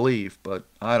your unbelief, but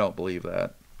I don't believe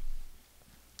that.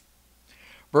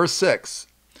 Verse 6.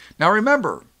 Now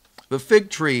remember, the fig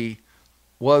tree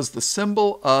was the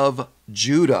symbol of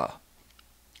Judah.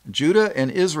 Judah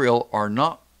and Israel are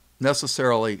not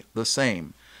necessarily the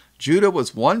same. Judah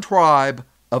was one tribe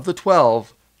of the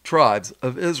 12 tribes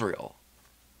of Israel.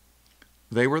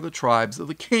 They were the tribes of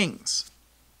the kings.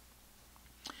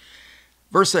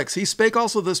 Verse 6, he spake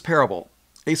also this parable.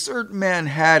 A certain man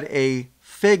had a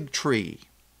fig tree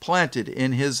planted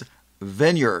in his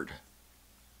vineyard.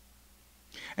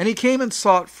 And he came and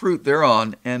sought fruit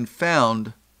thereon, and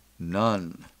found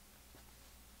none.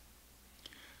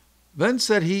 Then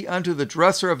said he unto the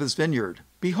dresser of his vineyard,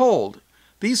 Behold,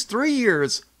 these 3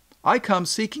 years I come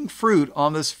seeking fruit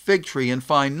on this fig tree, and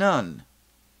find none.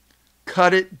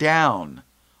 Cut it down.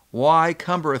 Why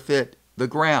cumbereth it the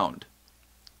ground?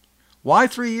 Why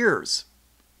 3 years?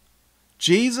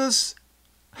 Jesus,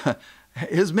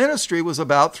 his ministry was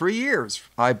about 3 years.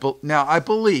 Now, I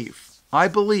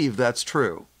believe that's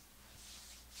true.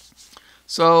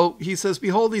 So he says,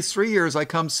 Behold, these 3 years I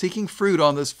come seeking fruit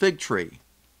on this fig tree.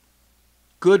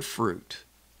 Good fruit.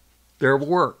 Their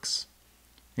works.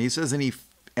 And he says,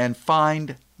 and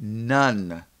find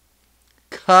none.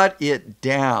 Cut it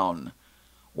down.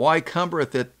 Why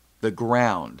cumbereth it the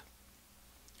ground?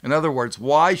 In other words,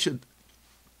 why should...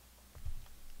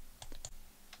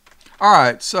 All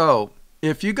right, so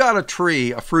if you got a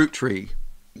tree, a fruit tree,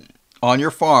 on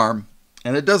your farm,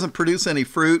 and it doesn't produce any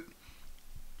fruit,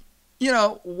 you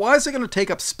know, why is it going to take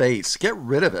up space? Get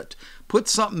rid of it. Put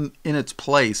something in its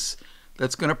place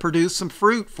that's going to produce some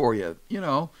fruit for you. You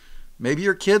know, maybe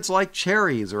your kids like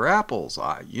cherries or apples.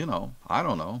 I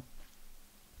don't know.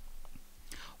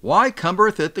 Why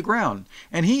cumbereth it the ground?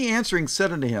 And he answering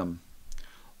said unto him,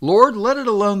 Lord, let it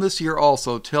alone this year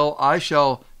also, till I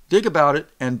shall dig about it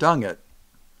and dung it.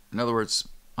 In other words,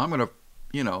 I'm going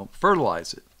to,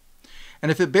 fertilize it.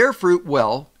 And if it bear fruit,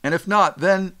 well, and if not,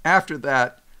 then after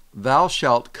that thou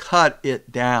shalt cut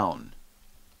it down.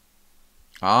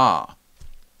 Ah.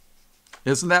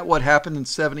 Isn't that what happened in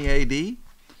 70 A.D.?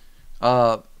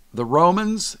 The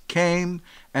Romans came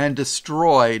and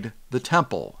destroyed the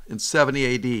temple in 70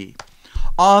 A.D.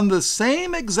 On the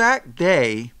same exact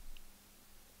day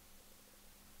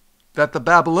that the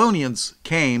Babylonians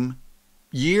came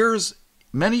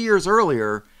many years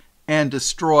earlier and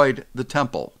destroyed the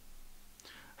temple.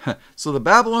 So the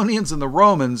Babylonians and the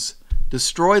Romans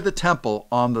destroyed the temple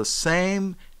on the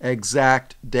same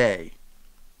exact day.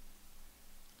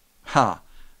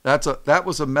 That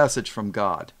was a message from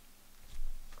God.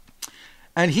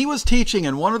 And he was teaching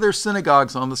in one of their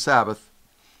synagogues on the Sabbath.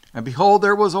 And behold,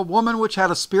 there was a woman which had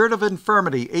a spirit of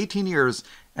infirmity 18 years,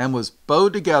 and was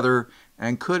bowed together,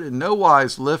 and could in no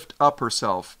wise lift up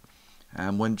herself.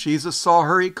 And when Jesus saw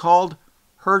her, he called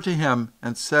her to him,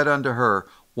 and said unto her,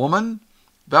 Woman,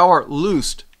 thou art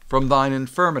loosed from thine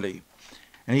infirmity.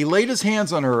 And he laid his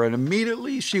hands on her, and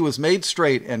immediately she was made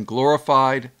straight, and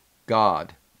glorified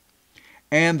God.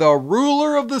 And the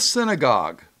ruler of the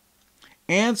synagogue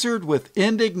answered with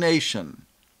indignation.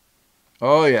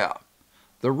 Oh yeah,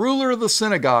 the ruler of the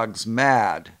synagogue's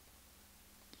mad,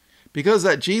 because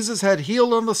that Jesus had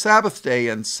healed on the Sabbath day,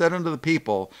 and said unto the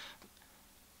people,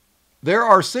 There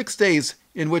are 6 days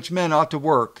in which men ought to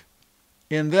work.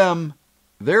 In them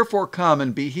therefore come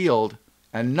and be healed,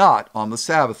 and not on the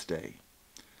Sabbath day.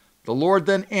 The Lord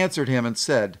then answered him and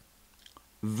said,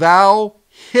 Thou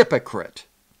hypocrite!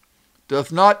 Doth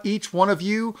not each one of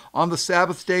you on the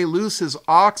Sabbath day loose his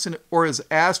ox or his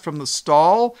ass from the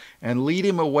stall, and lead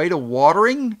him away to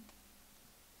watering?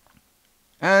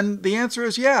 And the answer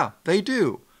is, yeah, they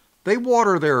do. They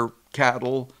water their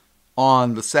cattle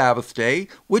on the Sabbath day,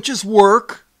 which is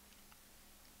work,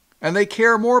 and they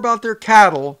care more about their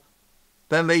cattle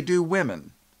than they do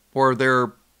women, or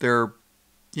their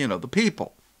the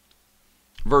people.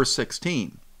 Verse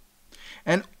 16.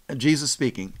 And Jesus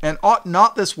speaking, And ought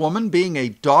not this woman, being a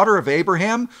daughter of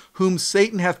Abraham, whom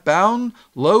Satan hath bound,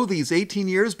 lo, these 18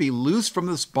 years, be loosed from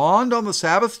this bond on the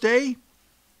Sabbath day?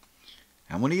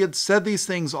 And when he had said these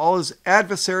things, all his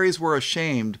adversaries were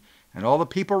ashamed, and all the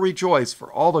people rejoiced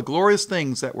for all the glorious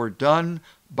things that were done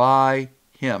by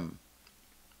him.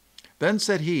 Then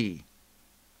said he,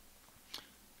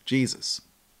 Jesus,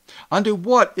 Unto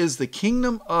what is the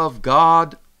kingdom of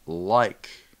God like?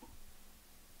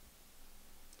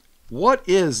 What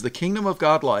is the kingdom of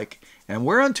God like, and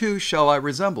whereunto shall I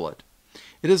resemble it?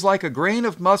 It is like a grain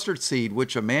of mustard seed,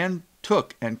 which a man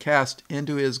took and cast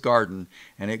into his garden,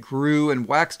 and it grew and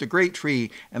waxed a great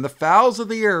tree, and the fowls of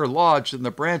the air lodged in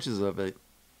the branches of it.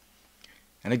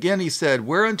 And again he said,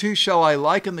 Whereunto shall I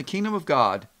liken the kingdom of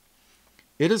God?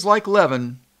 It is like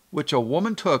leaven, which a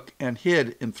woman took and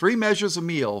hid in 3 measures of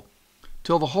meal,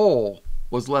 till the whole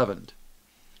was leavened.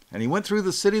 And he went through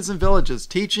the cities and villages,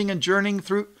 teaching and journeying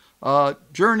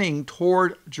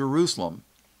toward Jerusalem.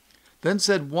 Then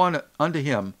said one unto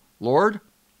him, Lord,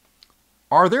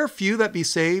 are there few that be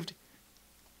saved?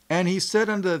 And he said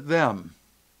unto them,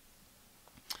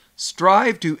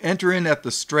 Strive to enter in at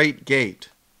the strait gate.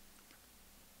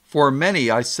 For many,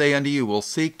 I say unto you, will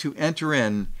seek to enter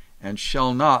in, and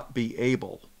shall not be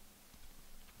able.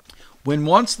 When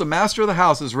once the master of the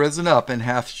house is risen up, and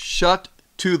hath shut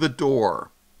to the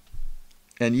door,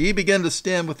 and ye begin to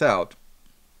stand without,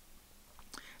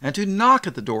 and to knock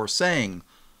at the door, saying,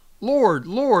 Lord,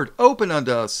 Lord, open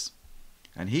unto us.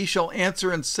 And he shall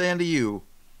answer and say unto you,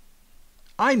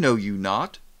 I know you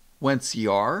not, whence ye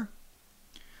are.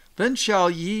 Then shall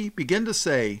ye begin to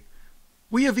say,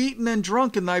 We have eaten and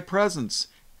drunk in thy presence,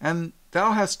 and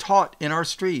thou hast taught in our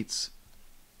streets.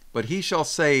 But he shall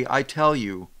say, I tell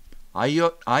you,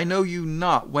 I know you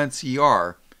not whence ye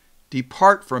are.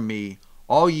 Depart from me,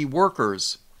 all ye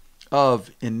workers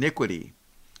of iniquity.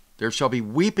 There shall be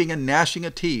weeping and gnashing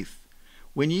of teeth,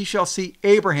 when ye shall see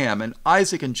Abraham and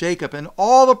Isaac and Jacob and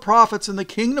all the prophets in the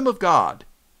kingdom of God.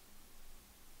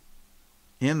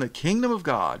 In the kingdom of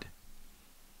God,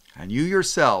 and you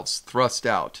yourselves thrust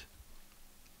out.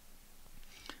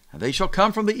 And they shall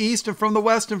come from the east and from the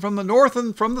west and from the north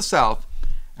and from the south,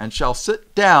 and shall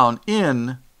sit down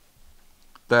in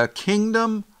the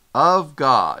kingdom of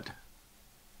God.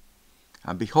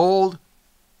 And behold,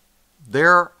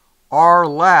 there are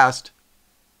last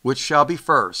which shall be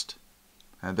first,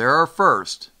 and there are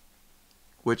first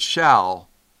which shall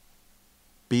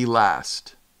be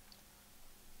last.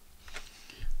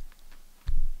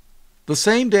 The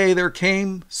same day there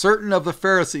came certain of the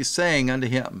Pharisees, saying unto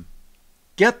him,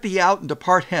 Get thee out and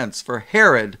depart hence, for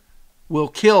Herod will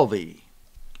kill thee.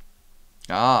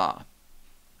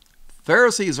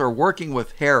 Pharisees are working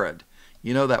with Herod.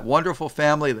 You know, that wonderful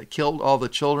family that killed all the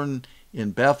children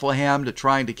in Bethlehem to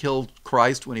trying to kill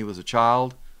Christ when he was a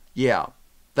child? Yeah,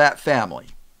 that family.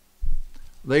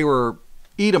 They were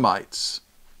Edomites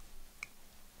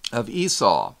of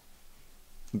Esau.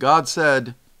 God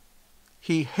said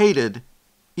he hated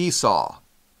Esau.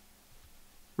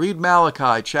 Read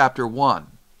Malachi chapter 1.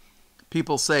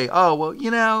 People say, oh, well,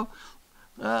 you know,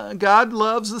 God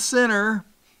loves the sinner.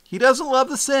 He doesn't love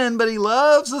the sin, but he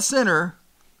loves the sinner.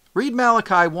 Read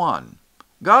Malachi 1.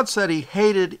 God said he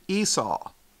hated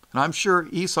Esau. And I'm sure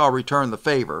Esau returned the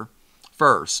favor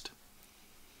first.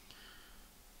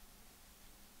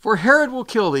 For Herod will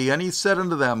kill thee. And he said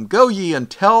unto them, Go ye and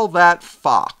tell that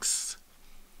fox.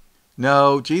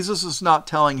 No, Jesus is not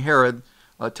telling them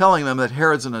that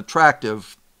Herod's an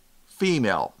attractive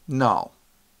female. No.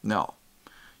 You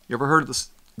ever heard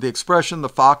the expression, the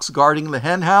fox guarding the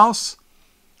hen house?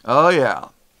 Oh, yeah.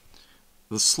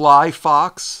 The sly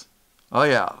fox. Oh,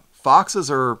 yeah.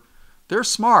 Foxes they're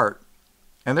smart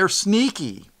and they're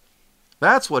sneaky.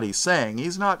 That's what he's saying.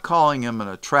 He's not calling him an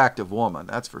attractive woman,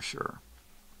 that's for sure.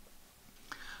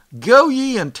 Go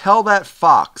ye and tell that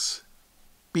fox,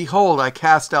 Behold, I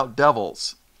cast out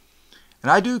devils,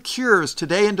 and I do cures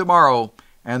today and tomorrow,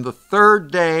 and the third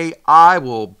day I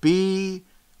will be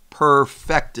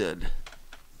perfected.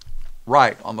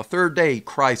 Right, on the third day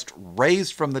Christ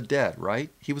raised from the dead, right?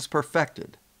 He was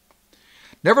perfected.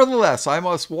 Nevertheless, I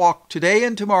must walk today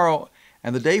and tomorrow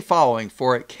and the day following,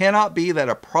 for it cannot be that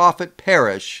a prophet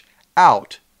perish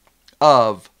out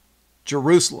of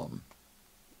Jerusalem.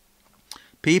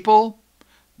 People,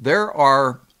 there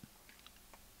are,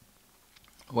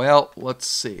 well, let's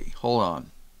see, hold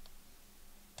on.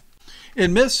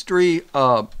 In mystery,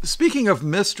 speaking of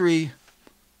mystery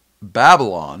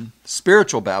Babylon,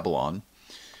 spiritual Babylon,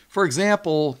 for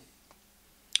example,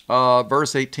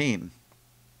 verse 18,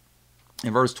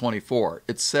 in verse 24,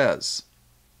 it says,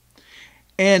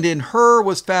 And in her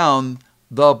was found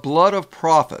the blood of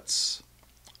prophets,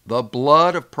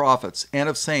 and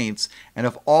of saints, and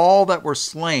of all that were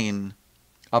slain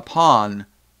upon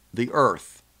the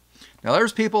earth. Now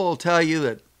there's people who will tell you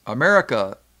that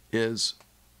America is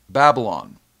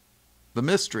Babylon, the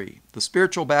mystery, the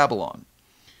spiritual Babylon.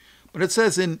 But it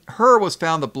says, in her was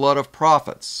found the blood of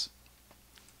prophets.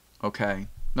 Okay,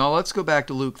 now let's go back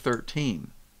to Luke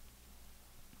 13.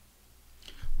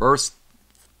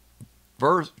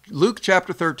 Luke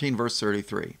chapter 13, verse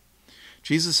 33.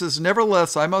 Jesus says,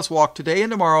 Nevertheless, I must walk today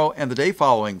and tomorrow and the day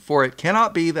following, for it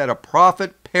cannot be that a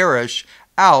prophet perish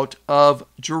out of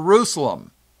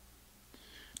Jerusalem.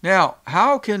 Now,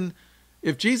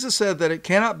 if Jesus said that it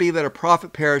cannot be that a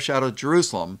prophet perish out of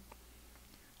Jerusalem,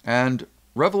 and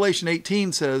Revelation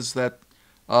 18 says that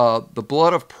the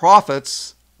blood of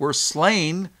prophets were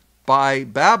slain by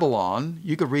Babylon,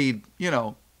 you could read,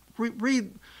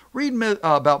 read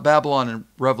about Babylon in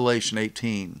Revelation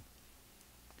 18.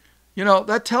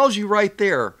 That tells you right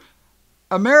there,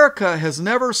 America has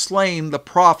never slain the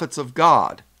prophets of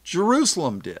God.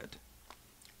 Jerusalem did.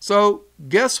 So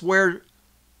guess where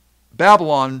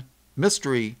Babylon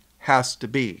mystery has to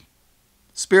be?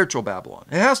 Spiritual Babylon.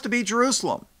 It has to be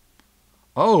Jerusalem.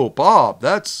 Oh, Bob,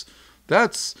 but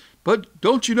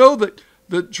don't you know that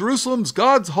Jerusalem's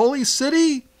God's holy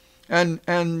city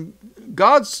and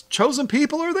God's chosen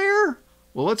people are there?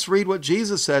 Well, let's read what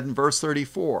Jesus said in verse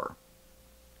 34.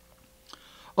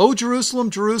 O Jerusalem,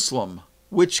 Jerusalem,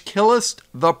 which killest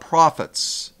the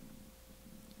prophets.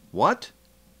 What?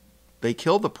 They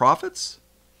killed the prophets?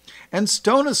 And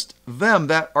stonest them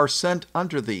that are sent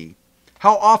unto thee.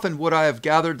 How often would I have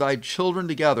gathered thy children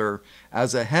together,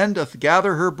 as a hen doth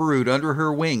gather her brood under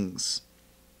her wings?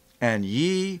 And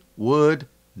ye would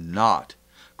not.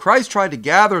 Christ tried to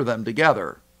gather them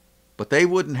together, but they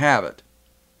wouldn't have it.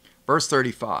 Verse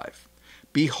 35.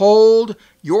 Behold,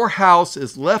 your house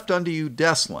is left unto you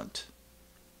desolate.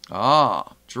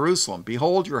 Ah, Jerusalem,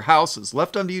 behold, your house is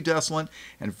left unto you desolate,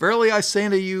 and verily I say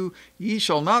unto you, ye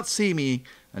shall not see me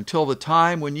until the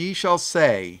time when ye shall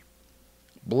say,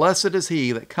 Blessed is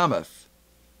he that cometh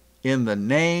in the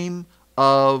name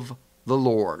of the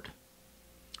Lord.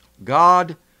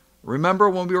 God, remember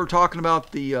when we were talking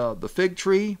about the fig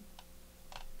tree?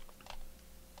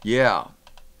 Yeah.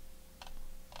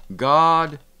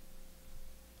 God,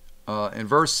 in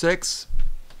verse 6,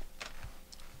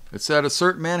 it said, a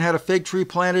certain man had a fig tree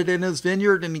planted in his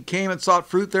vineyard, and he came and sought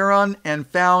fruit thereon, and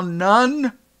found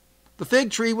none. The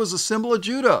fig tree was a symbol of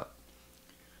Judah.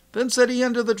 Then said he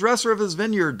unto the dresser of his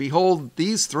vineyard, Behold,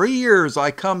 these 3 years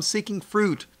I come seeking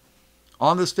fruit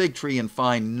on this fig tree, and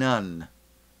find none.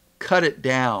 Cut it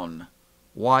down.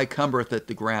 Why cumbereth it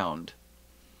the ground?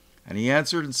 And he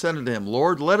answered and said unto him,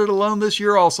 Lord, let it alone this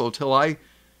year also, till I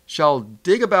shall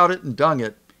dig about it and dung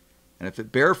it. And if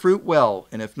it bear fruit, well,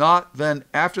 and if not, then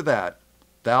after that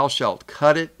thou shalt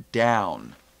cut it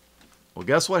down. Well,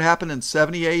 guess what happened in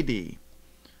 70 A.D.?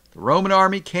 The Roman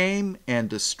army came and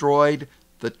destroyed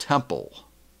the temple.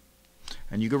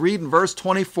 And you can read in verse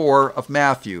 24 of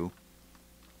Matthew,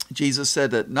 Jesus said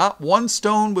that not one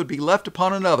stone would be left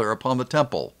upon another upon the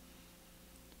temple.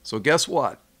 So guess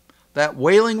what? That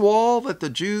Wailing Wall that the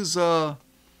Jews do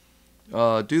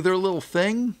their little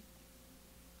thing,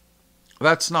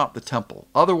 that's not the temple.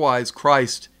 Otherwise,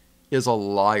 Christ is a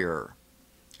liar.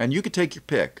 And you could take your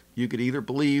pick. You could either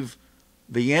believe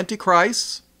the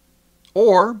Antichrist,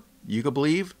 or you could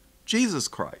believe Jesus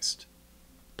Christ.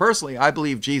 Personally, I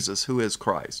believe Jesus, who is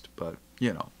Christ. But,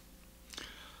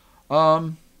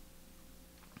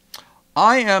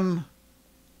 I am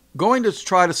going to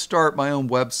try to start my own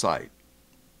website.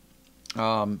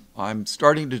 I'm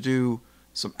starting to do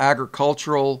some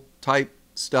agricultural type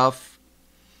stuff.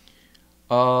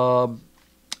 The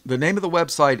name of the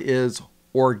website is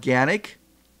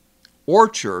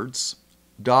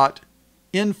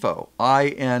organicorchards.info.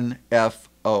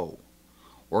 I-N-F-O.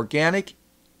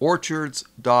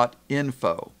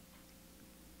 Organicorchards.info.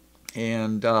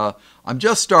 And I'm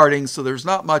just starting, so there's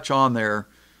not much on there.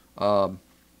 So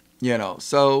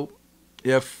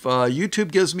if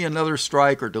YouTube gives me another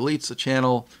strike or deletes the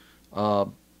channel,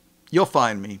 you'll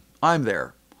find me. I'm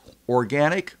there.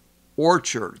 Organic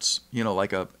Orchards,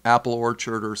 like a apple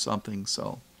orchard or something.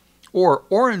 Or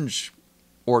orange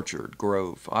orchard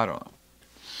grove. I don't know.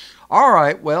 All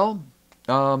right. Well,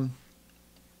 I'm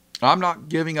not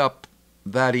giving up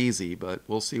that easy, but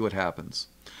we'll see what happens.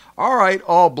 All right.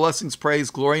 All blessings,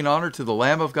 praise, glory, and honor to the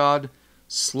Lamb of God,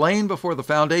 slain before the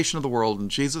foundation of the world, in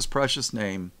Jesus' precious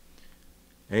name.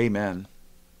 Amen.